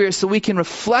Holy Spirit so we can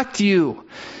reflect you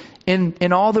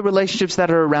in all the relationships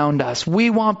that are around us. We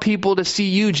want people to see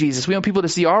you, Jesus. We want people to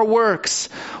see our works,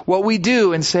 what we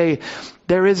do, and say,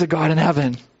 there is a God in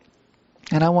heaven,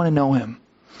 and I want to know him.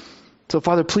 So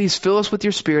Father, please fill us with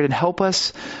your Spirit and help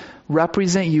us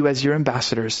represent you as your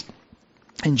ambassadors.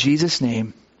 In Jesus'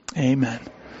 name, amen.